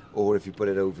 or if you put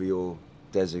it over your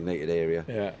designated area,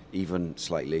 Yeah. even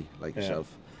slightly, like Yeah.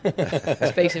 yourself.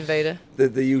 Space Invader.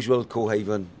 The usual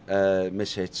Cohaven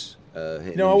mishits.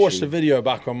 You know, I watched the video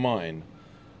back on mine.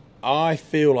 I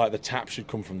feel like the tap should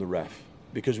come from the ref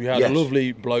because we had Yes. a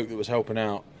lovely bloke that was helping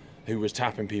out who was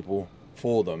tapping people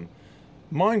for them.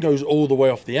 Mine goes all the way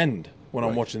off the end when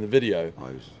I'm Right. watching the video. I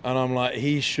was- And I'm like,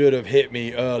 he should have hit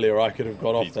me earlier. I could have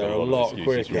got off He's there got a of lot excuses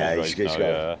quicker. for Yeah, the he's race got. now,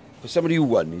 yeah. For somebody who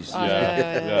won, he's. No,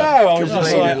 I was just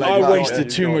Complaining like, like I that. wasted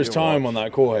Yeah, too you much got time your on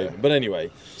that core haven. But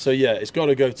anyway, so yeah, it's got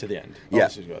to go to the end. Yeah.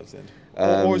 Obviously it's got to go to the end.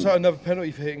 Or is that another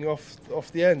penalty for hitting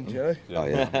off the end, you know? Oh,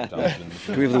 yeah.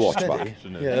 Can we have the watch back?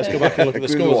 Yeah, let's go back and look at the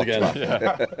scores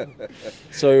again.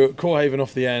 So, Corehaven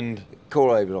off the end.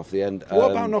 Corehaven off the end.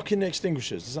 What about knocking the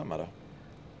extinguishers? Does that matter?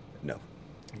 No.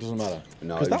 It doesn't matter?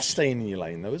 No. Because that's staying in your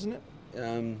lane, though, isn't it? I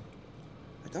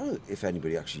don't know if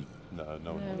anybody actually...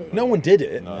 No one did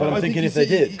it, but I'm thinking if they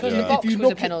did. Because the box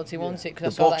was a penalty, wasn't it?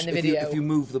 Because I saw that in the video. If you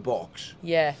move the box...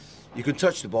 Yeah. You can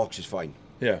touch the box, it's fine.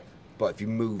 Yeah. But if you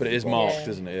move... But it is marked,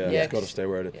 isn't it? Yeah, it's got to stay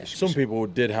where it is. Yeah. Some people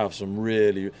did have some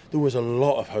really... There was a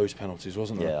lot of hose penalties,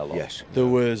 wasn't there? Yeah, a lot. Yes. There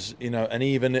was, and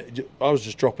even... I was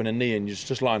just dropping a knee and you're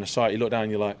just lying aside, you look down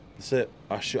and you're like, that's it.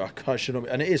 I shouldn't...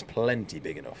 And it is plenty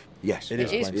big enough. Yes. It is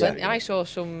plenty. Plenty. I saw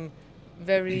some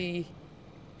very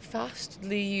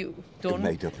fastly done.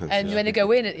 Made up and when they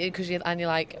go in, you're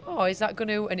like, oh, is that going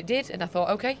to... And it did. And I thought,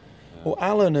 okay. Well,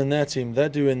 Alan and their team,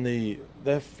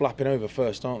 they're flapping over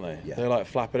first, aren't they? Yeah. They're like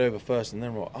flapping over first and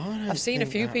then what? I've seen a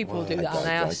few people do that, and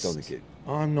I asked.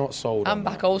 I'm not sold I'm on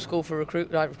back that. old school for recruit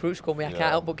school. I can't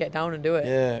help but get down and do it.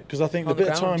 Yeah, because I think the On the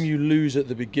bit of ground. time you lose at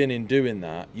the beginning doing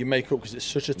that, you make up because it's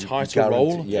such a tighter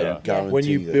roll. Guarantee When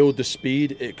you that. build the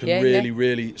speed, it can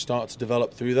really start to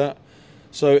develop through that.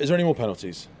 So, is there any more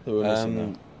penalties that we're missing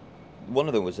there? One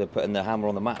of them was putting the hammer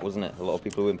on the mat, wasn't it? A lot of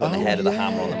people were putting the head of the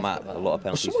hammer on the mat. A lot of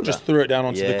penalties. Someone for just that. threw it down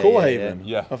onto the Corehaven.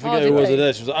 Yeah. I forget who it was did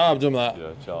there. She was like, I've done that.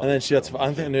 Yeah, and then she had to,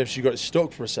 I think if she got it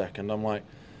stuck for a second, I'm like,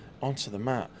 onto the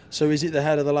mat. So is it the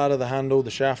head of the ladder, the handle,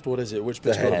 the shaft? What is it? Which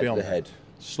bit's got to be on? The head.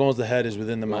 As long as the head is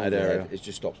within the matted area. It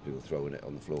just stops people throwing it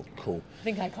on the floor. Cool. I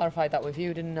think I clarified that with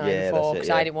you, didn't I? Yeah, before, that's it, because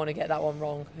yeah. I didn't want to get that one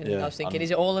wrong. And Yeah. I was thinking,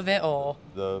 is it all of it or?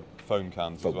 The foam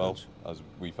cans Foam as well. cans. As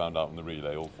we found out in the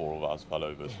relay, all 4 of ours fell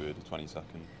over, so we had a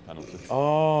 20-second penalty.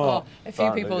 Oh. A few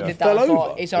apparently, people yeah. did that. Fell I thought,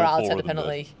 over? it's all right, All I'll 4 take the of them did.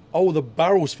 penalty. Oh, the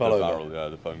barrels fell The over. barrel, yeah,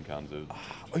 the foam cans are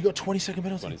Oh, you got 20-second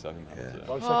penalty? 20-second penalty. Yeah. 5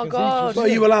 Oh, seconds God. each. But are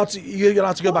you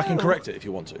allowed to go back and correct it if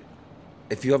you want to?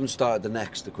 If you haven't started the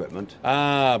next equipment,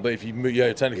 But if you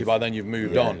technically by then you've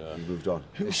moved on. you moved on.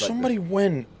 It's like Somebody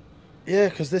went,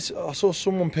 because I saw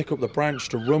someone pick up the branch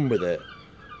to run with it,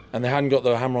 and they hadn't got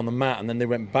the hammer on the mat, and then they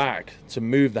went back to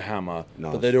move the hammer,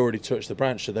 No. but they'd already touched the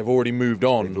branch, so they've already moved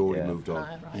on. They've already moved on.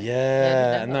 Right.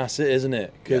 Yeah, and that's it, isn't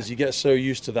it? Because you get so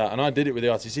used to that. And I did it with the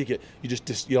RTC kit. You just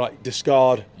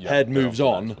discard, head go moves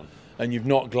on to the next on, one. and you've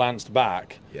not glanced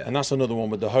back. Yeah. And that's another one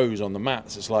with the hose on the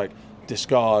mats. It's like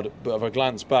discard, but if I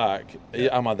glance back,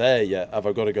 am I there yet? Have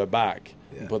I got to go back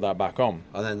and put that back on?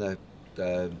 And then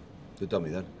the dummy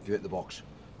then, if you hit the box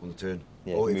on the turn.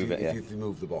 Yeah, or if if you move it, if you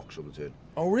move the box on the turn.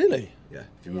 Oh, really? Yeah.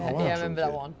 If you move Yeah, the I box on remember the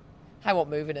that turn. one. I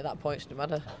wasn't moving at that point, so no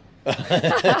matter.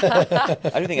 I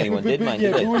don't think anyone did, mind,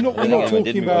 did they? we're not I don't think anyone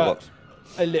did talking move the about box.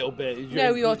 a little bit.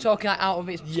 No, you're talking like out of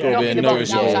its Yeah. not Yeah, the no, box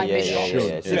it's outside yeah, bits yeah, box. yeah, yeah. So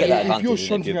Yeah, you get that if you're advantage, isn't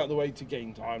shunting it? out the way to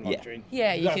gain time, like Yeah. Jane,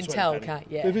 Yeah, you that's can when tell, penny. can't-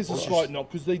 yeah. But if it's a slight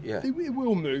knock, because Yeah. it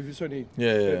will move. It's only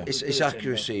Yeah. It's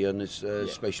accuracy and it's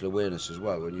spatial awareness as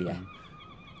well. When you Yeah.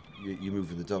 you move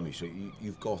with the dummy, so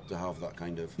you've got to have that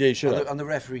kind of. Yeah, you should And have. and the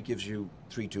referee gives you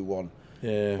 3, 2, 1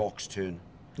 Yeah. box turn.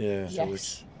 Yeah.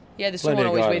 Yes. Yeah, there's Plenty someone of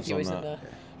always guidance with you, on isn't that. there?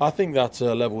 I think that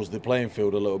levels the playing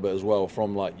field a little bit as well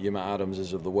from like your Matt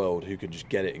Adamses of the world who can just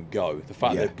get it and go. The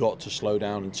fact Yeah. they've got to slow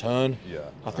down and turn, Yeah.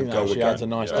 I think And that go actually again. adds a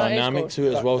nice Yeah. That is dynamic good. to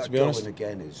it as well, to be honest.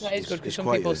 Again is, That is good because is some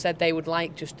quite people a- said they would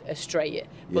like just a straight it,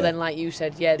 but Yeah. then like you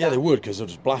said, Yeah, they that, would because they'll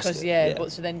just blast because it.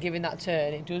 but so then giving that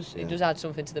turn, it does add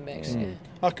something to the mix. Yeah.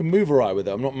 I can move alright with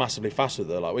it. I'm not massively fast with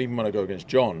it. Like even when I go against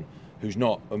John, who's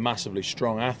not a massively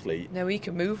strong athlete, No, he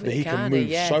can move but it, he can can't move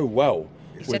Yeah. so well.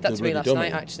 He with said that the to me bloody last dummy.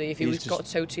 night. Actually, if he He's was just- got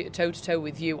toe to toe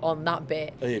with you on that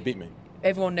bit, Oh, yeah, he beat me.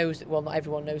 everyone knows. Well, not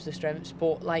everyone knows the strengths,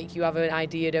 but like you have an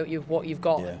idea, don't you, of what you've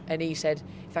got? Yeah. And he said,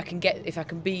 if I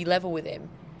can be level with him,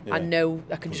 I Yeah. know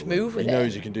I can just move with He it.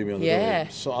 knows he can do me on the Yeah. dummy.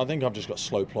 So I think I've just got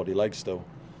slow, ploddy legs still,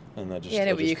 and they're just Yeah,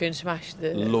 no, I but you just can smash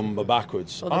the. lumber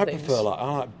backwards. Other I things. prefer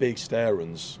I like big stair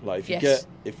runs. Like if you Yes.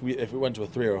 if we went to a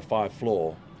 3 or a 5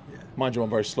 floor, mind you,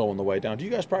 I'm very slow on the way down. Do you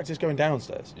guys practice going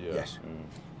downstairs? Yeah. Yes.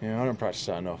 Yeah, I don't practice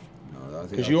that enough. No, I think Because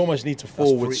that's- you almost need to that's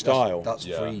fall with free- style. That's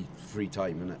Yeah. free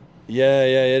time, isn't it? Yeah,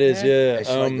 it is. Yeah. Yeah, It's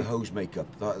like the hose makeup.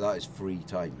 That is free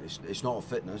time. It's not a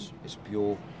fitness. It's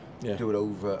pure. Yeah. Do it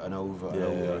over and over and Yeah,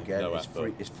 over yeah. again. No it's effort.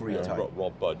 free. It's free Yeah. time.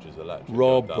 Rob Budge is electric.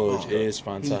 Rob Down Budge the is He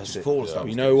fantastic. just falls Yeah. down But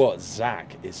you the know stairs. what?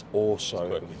 Zach is also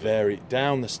quick, very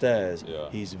down the stairs. Yeah.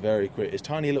 He's very quick. His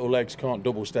tiny little legs can't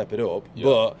double step it up, Yeah.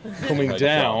 but coming Take it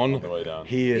down down, on the way down.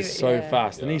 he is so Yeah.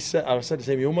 fast. And Yeah. I said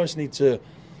to him, you almost need to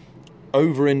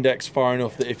over-index far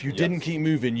enough that if you didn't Yes. keep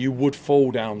moving, you would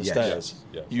fall down the Yes. stairs.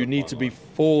 Yes, You that's need fine to be line.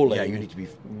 falling. Yeah, you need to be-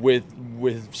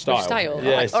 with style. style. Yeah,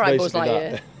 Alright, it's alright, Buzz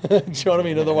basically that. Do you know what I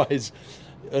mean? Otherwise,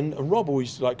 and Rob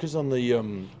always like because on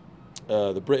the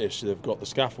the British, they've got the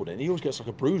scaffolding. He always gets like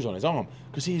a bruise on his arm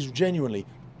because he's genuinely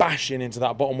bashing into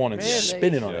that bottom one and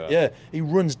spinning on it. Yeah, he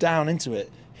runs down into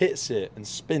it, hits it, and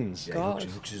spins. Yeah, he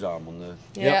hooks his arm on the.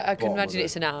 Yeah, I can imagine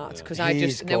it's an art because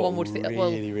no one would think.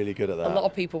 Really good at that. A lot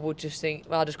of people would just think,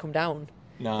 well, I'll just come down.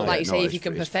 No, but like you say, if you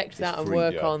can perfect that and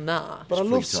work on that. But I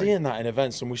love seeing that in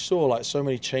events, and we saw like so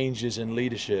many changes in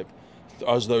leadership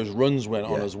as those runs went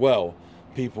on as well.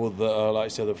 People that are, like I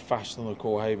said, fast on the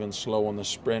Corhaven, slow on the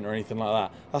sprint, or anything like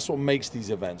that. That's what makes these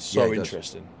events so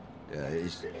interesting. Yeah, it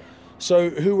is. So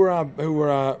who were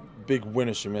our big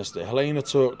winners from yesterday? Helena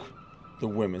took the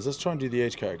women's. Let's try and do the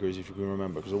age categories if you can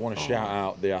remember, because I want to shout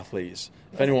out the athletes.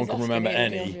 If anyone can remember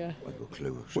any. I've got a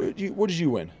clue. What did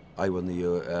you win? I won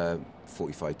the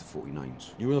 45 to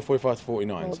 49s. You won the 45 to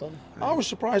 49s. Well, I was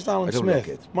surprised Alan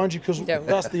Smith, mind you, because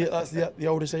that's the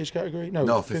oldest age category.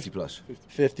 No, 50 plus.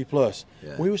 50 plus.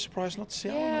 Yeah. We were surprised not to see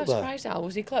Alan. Yeah, I was surprised. Al,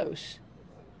 was he close?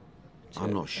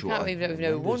 I'm not sure. I can't even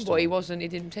know who won, but he wasn't. He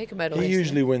didn't take a medal. He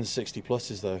usually wins 60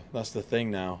 pluses though. That's the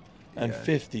thing now. And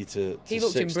 50 to he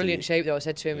looked 60. in brilliant shape though. I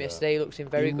said to him yesterday, he looks in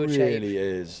very good shape. He really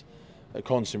is a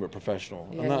consummate professional,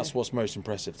 and that's what's most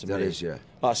impressive to me. That is, Like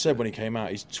I said when he came out,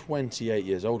 he's 28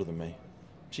 years older than me.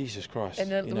 Jesus Christ.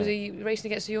 And was he racing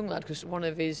against a young lad? Because one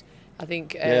of his, I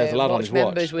think, watch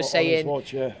members was saying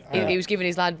he was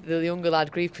giving the younger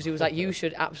lad grief because he was like, you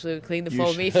should absolutely clean the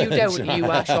floor. If you don't,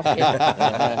 you are shocking.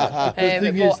 The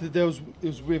thing is that it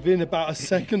was within about a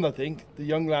second, I think. The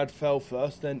young lad fell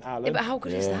first, then Alan. Yeah, but how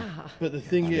good is that? But the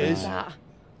thing is,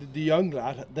 the young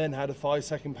lad then had a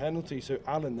 5-second penalty, so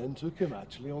Alan then took him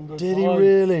actually on the Did he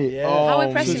really? Yeah. How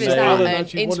impressive is that?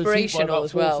 And inspirational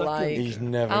as well. Like, he's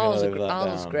never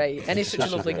Alan's great, and he's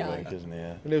such a lovely guy. Isn't he?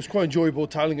 And it was quite enjoyable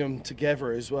telling them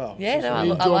together as well. Yeah, so I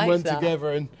like went that.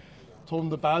 together and told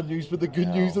them the bad news but the good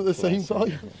news at the same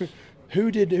time. Who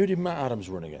did Matt Adams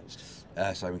run against?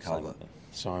 Simon Calvert.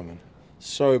 Simon.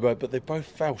 So bad, but they both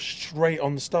fell straight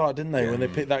on the start, didn't they, when they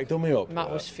picked that dummy up? Matt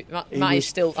is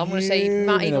still, I'm going to say,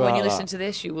 Matt, even when you listen to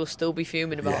this, you will still be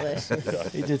fuming about this.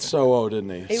 He did so well, didn't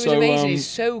he? He was amazing, he's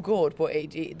so good, but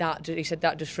he said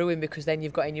that just threw him because then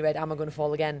you've got in your head, am I going to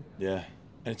fall again? Yeah,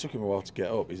 and it took him a while to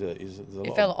get up.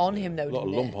 It fell on him though, a lot of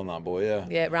lump on that boy, yeah.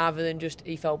 Yeah, rather than just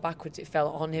he fell backwards, it fell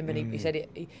on him, and he said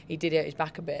he did hit his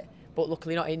back a bit, but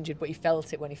luckily not injured, but he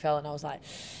felt it when he fell, and I was like,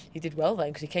 he did well then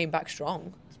because he came back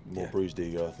strong. More bruised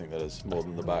ego, I think that is, more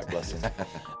than the back, bless him.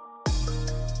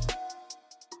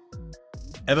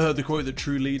 Ever heard the quote that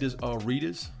true leaders are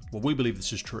readers? Well, we believe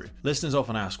this is true. Listeners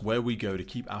often ask where we go to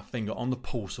keep our finger on the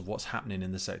pulse of what's happening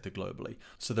in the sector globally.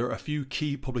 So there are a few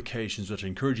key publications which I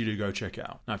encourage you to go check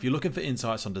out. Now, if you're looking for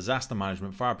insights on disaster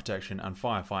management, fire protection and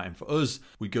firefighting, for us,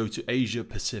 we go to Asia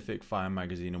Pacific Fire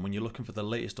Magazine. And when you're looking for the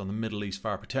latest on the Middle East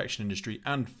fire protection industry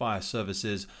and fire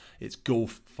services, it's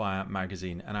Gulf Fire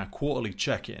Magazine. And our quarterly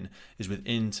check-in is with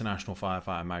International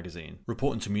Firefighter Magazine,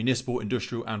 reporting to municipal,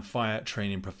 industrial and fire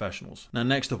training professionals. Now,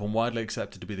 next up, and widely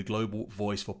accepted to be the global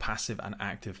voice for passive and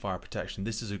active fire protection,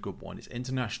 this is a good one. It's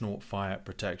International Fire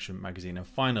Protection Magazine. And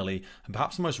finally, and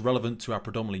perhaps the most relevant to our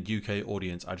predominantly UK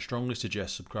audience, I'd strongly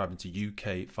suggest subscribing to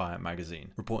UK Fire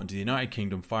Magazine, reporting to the United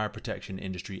Kingdom fire protection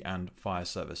industry and fire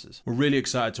services. We're really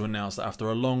excited to announce that after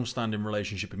a long-standing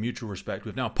relationship and mutual respect,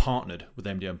 we've now partnered with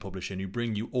MDM Publishing, who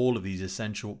bring you all of these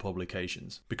essential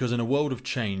publications. Because in a world of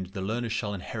change, the learners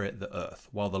shall inherit the earth,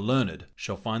 while the learned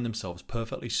shall find themselves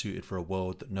perfectly suited for a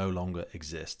world that no longer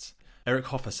exists. Eric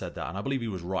Hoffer said that, and I believe he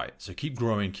was right. So keep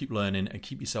growing, keep learning, and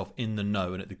keep yourself in the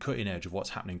know and at the cutting edge of what's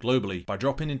happening globally by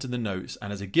dropping into the notes.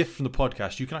 And as a gift from the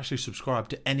podcast, you can actually subscribe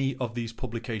to any of these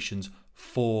publications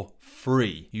for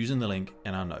free using the link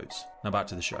in our notes. Now back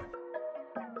to the show.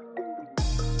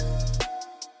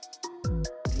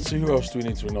 So who else do we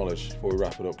need to acknowledge before we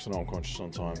wrap it up? Because I know I'm conscious on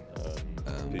time.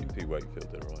 P.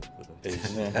 Wakefield did right.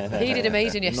 He did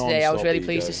amazing yesterday. I was really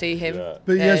pleased to see him. Yeah.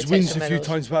 But he has whinged a few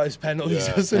times about his penalties,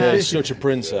 hasn't he? He's such a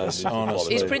princess,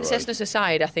 honestly. His princessness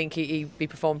aside, I think he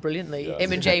performed brilliantly. Yeah.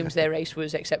 Him and James, their race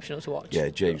was exceptional to watch. Yeah,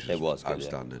 James was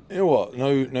outstanding. You know what?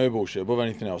 No bullshit above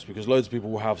anything else, because loads of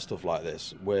people will have stuff like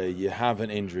this where you have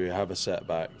an injury, you have a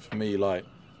setback. For me, like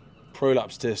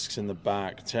prolapse discs in the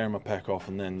back, tearing my pec off,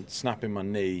 and then snapping my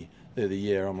knee the other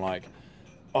year. I'm like,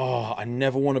 I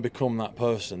never want to become that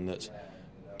person that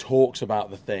talks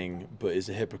about the thing but is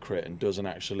a hypocrite and doesn't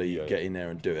actually get in there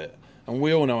and do it. And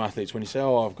we all know athletes, when you say,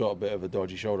 I've got a bit of a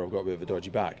dodgy shoulder, I've got a bit of a dodgy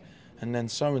back, and then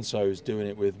so-and-so is doing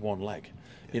it with one leg.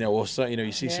 Or so,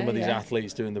 you see some of these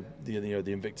athletes doing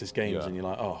the Invictus Games, and you're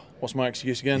like, what's my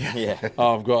excuse again?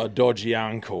 I've got a dodgy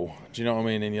ankle. Do you know what I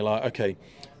mean? And you're like, okay,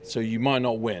 so you might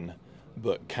not win,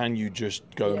 but can you just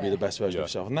go and be the best version of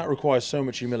yourself? And that requires so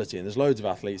much humility. And there's loads of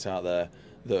athletes out there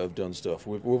that have done stuff.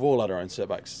 We've all had our own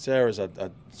setbacks. Sarah's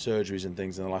had surgeries and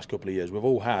things in the last couple of years. We've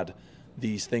all had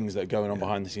these things that are going on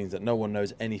behind the scenes that no one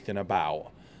knows anything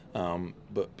about.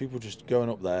 But people just going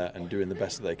up there and doing the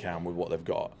best that they can with what they've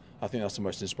got. I think that's the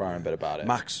most inspiring bit about it.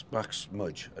 Max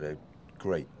Mudge had a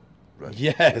great run.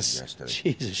 Yes.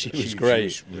 Jesus, she was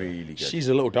great. She was really good. She's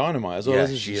a little dynamite as well,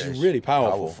 isn't she? She's really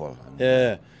powerful.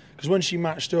 Yeah. Because when she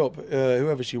matched up,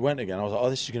 whoever she went again, I was like, oh,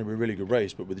 this is going to be a really good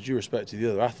race. But with due respect to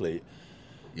the other athlete,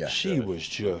 she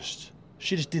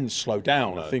just didn't slow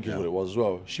down, I think is what it was as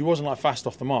well. She wasn't like fast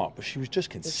off the mark, but she was just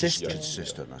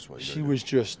consistent. That's what she was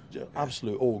just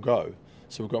absolute all go.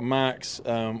 So we've got Max,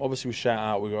 obviously we shout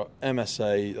out, we've got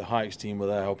MSA, the hikes team were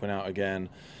there helping out again.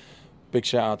 Big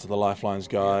shout out to the Lifelines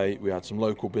guy. We had some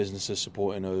local businesses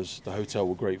supporting us. The hotel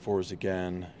were great for us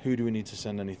again. Who do we need to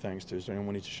send any thanks to? Is there anyone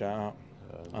we need to shout out?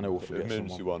 I know we'll forget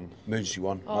someone. Emergency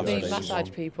one. Oh, the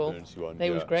massage people.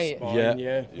 They was great. Yeah,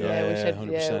 we said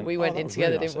 100%. we went in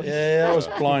together, didn't we? Yeah, that was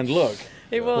blind luck.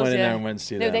 It was, went in there and went to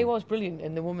see them. they was brilliant.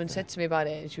 And the woman said to me about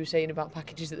it, and she was saying about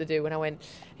packages that they do. And I went,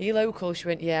 "Are you local?" She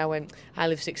went, "Yeah." I went, "I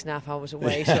live 6.5 hours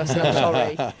away," so I said, "I'm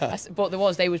sorry."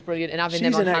 But they was brilliant, and having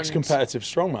them on hand. She's an ex-competitive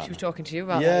strongman. She was talking to you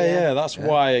about that. Yeah, that's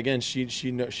why. Again,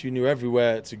 she knew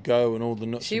everywhere to go and all the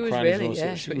nuts and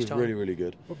crannies. She was really, really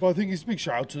good. But I think it's a big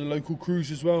shout out to the local crews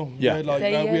as well. Yeah,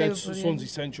 we had Swansea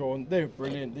Central, and they were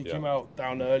brilliant. They came out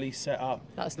down early, set up.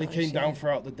 They came down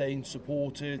throughout the day and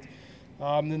supported.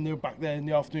 Then they were back there in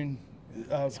the afternoon.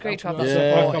 It's great to have that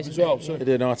as well. So they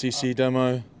did an RTC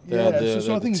demo.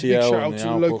 So I think it's a big shout out to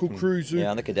the local crews.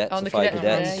 And the cadets, the fire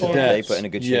cadets. They put in a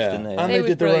good shift, didn't they? And they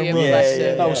did their own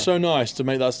run. That was so nice to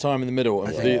make that time in the middle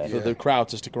and for the crowd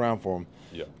to stick around for them.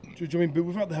 Yeah. Do you know what I mean? But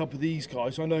without the help of these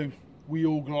guys, I know we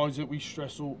organise it, we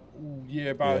stress all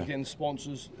year about getting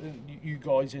sponsors, you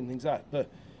guys and things like that. But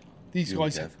these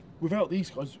guys, without these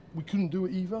guys, we couldn't do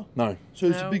it either. No. So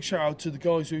it's a big shout out to the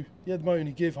guys who, they might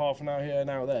only give half an hour here, an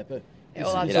hour there, but it's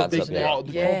a big part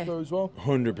of the combo as well.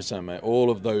 100%, mate. All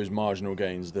of those marginal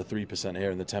gains, the 3%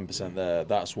 here and the 10% there,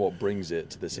 that's what brings it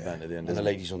to this event at the end. And the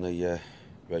ladies on the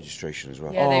registration as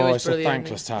well. Yeah, it's a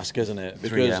thankless task, isn't it?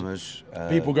 Because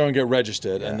people go and get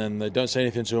registered and then they don't say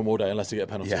anything to them all day unless they get a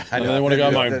penalty. And then they want to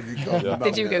go home.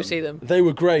 Did you go see them? They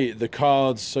were great. The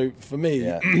cards. So for me,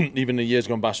 even the years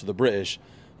gone past with the British,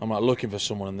 I'm like looking for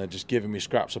someone and they're just giving me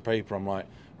scraps of paper. I'm like,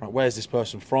 right, where's this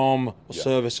person from? What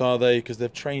service are they? Because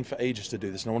they've trained for ages to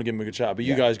do this, and I want to give them a good shout. But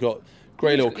you guys got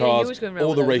great little cards.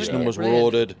 All the race numbers were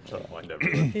ordered.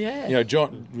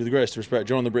 John, with the greatest respect,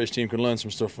 John and the British team can learn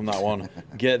some stuff from that one.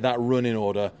 Get that run in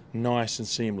order, nice and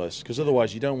seamless. Because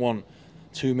otherwise, you don't want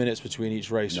 2 minutes between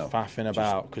each race faffing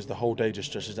about, because the whole day just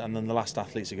stretches. And then the last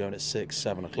athletes are going at 6,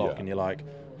 7 o'clock, and you're like,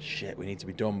 shit, we need to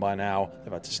be done by now.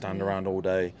 They've had to stand around all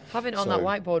day. Having it on that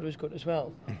whiteboard was good as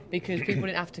well, because people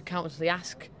didn't have to constantly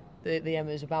ask the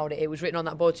Emmas about it. It was written on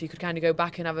that board, so you could kind of go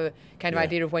back and have a kind of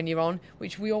idea of when you're on,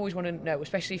 which we always want to know,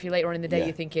 especially if you're later on in the day,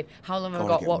 you're thinking, how long have I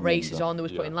got, what races on? There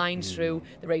was putting lines through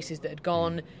the races that had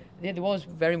gone. Yeah, there was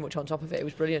very much on top of it. It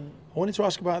was brilliant. I wanted to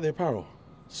ask about the apparel.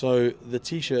 So the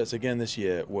T-shirts again this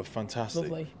year were fantastic.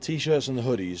 Lovely. T-shirts and the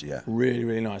hoodies, really,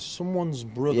 really nice. Someone's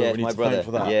brother, we need to thank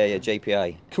for that. Yeah,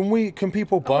 JPI. Can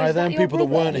people buy them? People that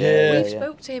weren't here. We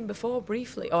spoke to him before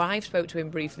briefly, or I've spoke to him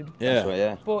briefly. Yeah.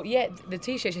 Right, But the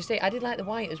T-shirts, I did like the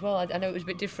white as well. I know it was a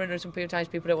bit different, or sometimes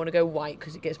people don't want to go white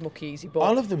because it gets mucky easy. But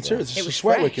I love them too. It's just the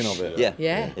sweat wicking of it.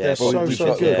 Yeah. They're we've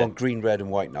good. gone green, red, and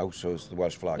white now, so it's the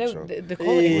Welsh flag. No, so the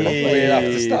quality was lovely. we'll have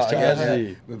to start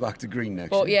again. We're back to green next.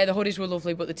 But the hoodies were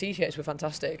lovely, but the T-shirts were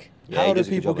fantastic. How do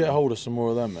people get hold of some more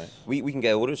of them, mate? We can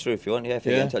get orders through if you want. Yeah, if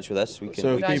you get in touch with us, we can.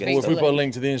 So if we put a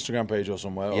link to the Instagram page or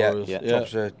somewhere,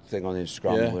 drops a thing on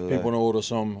Instagram. People want to order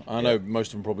some. I know most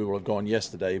of them probably will have gone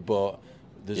yesterday, but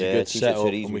there's a good setup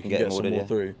and we can get some more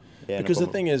through. Because the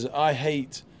thing is, I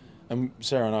hate, and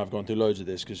Sarah and I have gone through loads of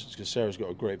this because Sarah's got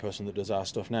a great person that does our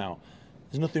stuff now.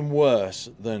 There's nothing worse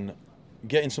than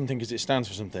getting something because it stands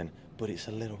for something, but it's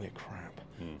a little bit crap.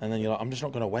 And then you're like, I'm just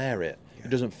not going to wear it.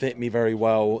 It doesn't fit me very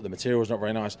well. The material's not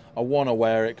very nice. I want to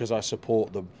wear it because I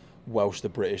support the Welsh, the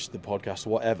British, the podcast,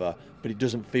 whatever, but it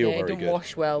doesn't feel very good. It doesn't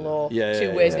wash well, or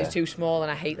two ways and it's too small,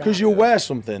 and I hate that. Because you'll wear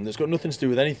something that's got nothing to do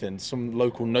with anything, some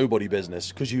local nobody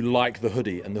business, because you like the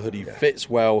hoodie, and the hoodie fits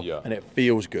well, and it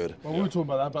feels good. Well, we were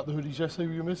talking about the hoodies yesterday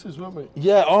with your missus, weren't we?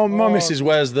 Yeah, my missus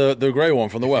wears the grey one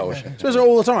from the Welsh. She wears it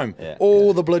all the time,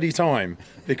 all the bloody time,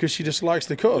 because she just likes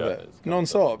the cut of it,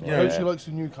 non-stop. I hope she likes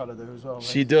the new colour though as well. Mate.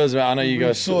 She does, I know you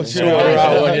guys saw her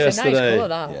out one yesterday. Nice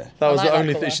colour, that was the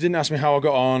only thing. She didn't ask me how I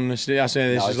got on. She asked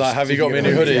me this, she's like, have you got me a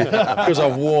new hoodie? Because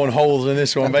I've worn holes in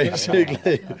this one,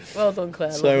 basically. Well done,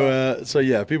 Claire. So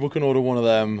yeah, people can order one of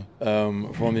them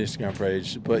from the Instagram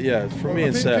page. But yeah, from me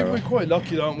and Sarah. I think we're quite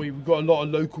lucky, aren't we? We've got a lot of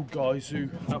local guys who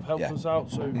have helped us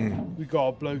out. So we've got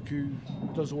a bloke who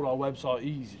does all our website.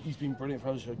 He's been brilliant for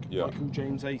us. Michael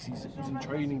James Ace, he's in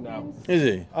training now. Is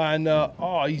he? And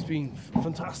he's been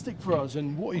fantastic for us,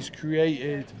 and what he's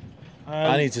created.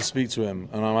 I need to speak to him,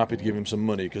 and I'm happy to give him some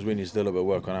money because we need to do a little bit of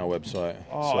work on our website.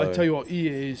 I tell you what, he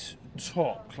is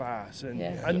top class, and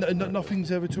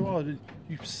nothing's ever too hard.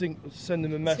 You send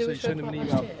him a message, send him an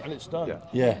email, and it's done.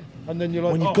 Yeah. And then you're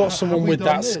like, when you've got someone with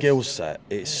that skill set,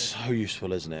 it's so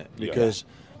useful, isn't it? Because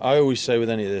I always say with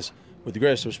any of this, with the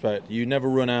greatest respect, you never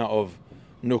run out of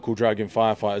knuckle dragging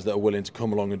firefighters that are willing to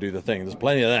come along and do the thing. There's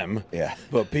plenty of them. Yeah.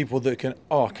 But people that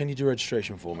can you do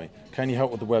registration for me? Can you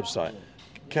help with the website?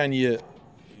 Can you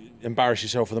embarrass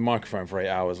yourself with a microphone for 8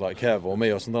 hours like Kev or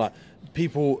me or something like that?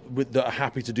 People that are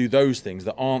happy to do those things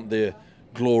that aren't the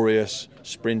glorious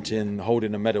sprinting,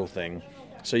 holding a medal thing.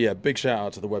 So yeah, big shout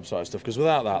out to the website stuff, because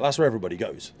without that, that's where everybody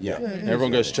goes. Yeah.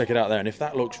 Everyone goes to check it out there, and if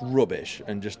that looks rubbish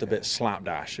and just a bit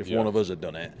slapdash, if one of us had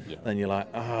done it, then you're like,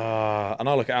 and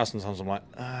I look at us and sometimes I'm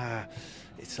like,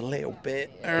 it's a little bit.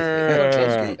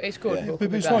 It's good. Yeah.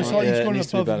 But it's nice. Like, he's gone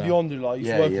above and beyond it. Like, he's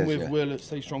working with Will at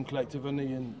Stay Strong Collective,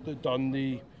 and they've done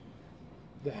the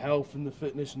health and the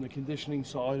fitness and the conditioning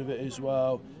side of it as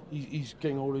well. He's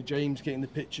getting all of James, getting the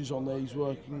pictures on there. He's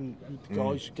working with the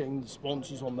guys, getting the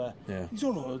sponsors on there. Yeah. He's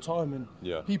on all the time,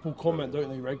 and people comment, don't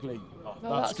they, regularly?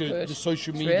 That's good. The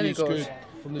social media is good.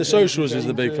 The socials is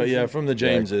the big thing, from the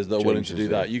Jameses that are willing to do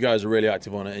that. You guys are really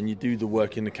active on it, and you do the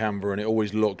work in the camera, and it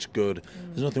always looks good.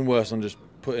 There's nothing worse than just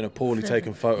putting a poorly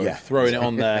taken photo, throwing it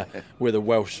on there with a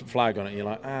Welsh flag on it, and you're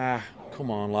like,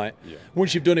 come on.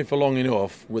 Once you've done it for long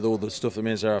enough, with all the stuff that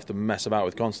me and Sarah have to mess about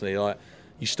with constantly,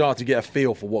 you start to get a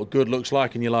feel for what good looks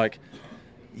like, and you're like,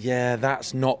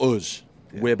 that's not us.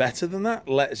 We're better than that.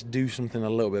 Let's do something a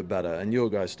little bit better. And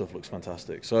your guys' stuff looks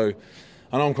fantastic. So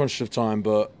I know I'm conscious of time,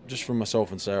 but just from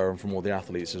myself and Sarah and from all the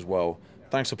athletes as well,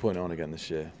 thanks for putting it on again this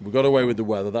year. We got away with the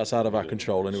weather. That's out of our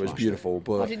control, and it was beautiful.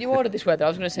 But why didn't you order this weather? I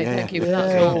was going to say thank you for that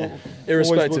as well.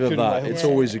 Irrespective of that, it's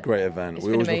always a great event. It's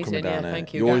we always amazing, love coming down here.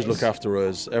 thank You always look after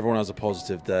us. Everyone has a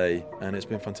positive day, and it's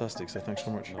been fantastic. So thanks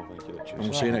so much. No, thank you. And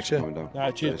we'll see you next year.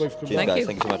 Cheers, both for coming. Thank you.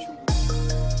 Thank you so much.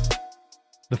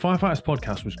 The Firefighters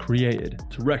podcast was created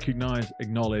to recognise,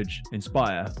 acknowledge,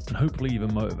 inspire, and hopefully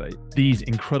even motivate these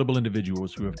incredible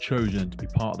individuals who have chosen to be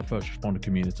part of the first responder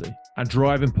community. Our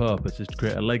driving purpose is to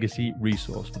create a legacy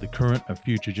resource for the current and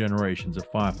future generations of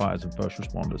firefighters and first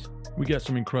responders. We get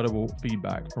some incredible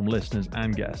feedback from listeners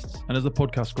and guests, and as the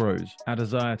podcast grows, our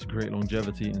desire to create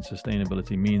longevity and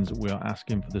sustainability means that we are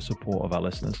asking for the support of our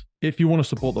listeners. If you want to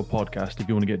support the podcast, if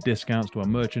you want to get discounts to our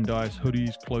merchandise,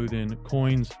 hoodies, clothing,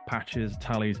 coins, patches,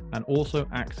 tallies, and also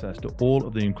access to all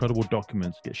of the incredible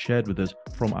documents that get shared with us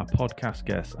from our podcast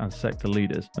guests and sector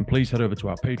leaders, then please head over to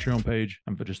our Patreon page,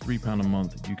 and for just £3 a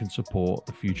month, you can support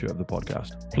the future of the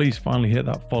podcast. Please finally hit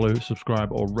that follow,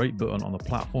 subscribe, or rate button on the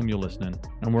platform you're listening,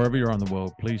 and wherever you're around the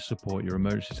world, please support your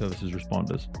emergency services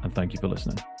responders, and thank you for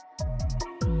listening.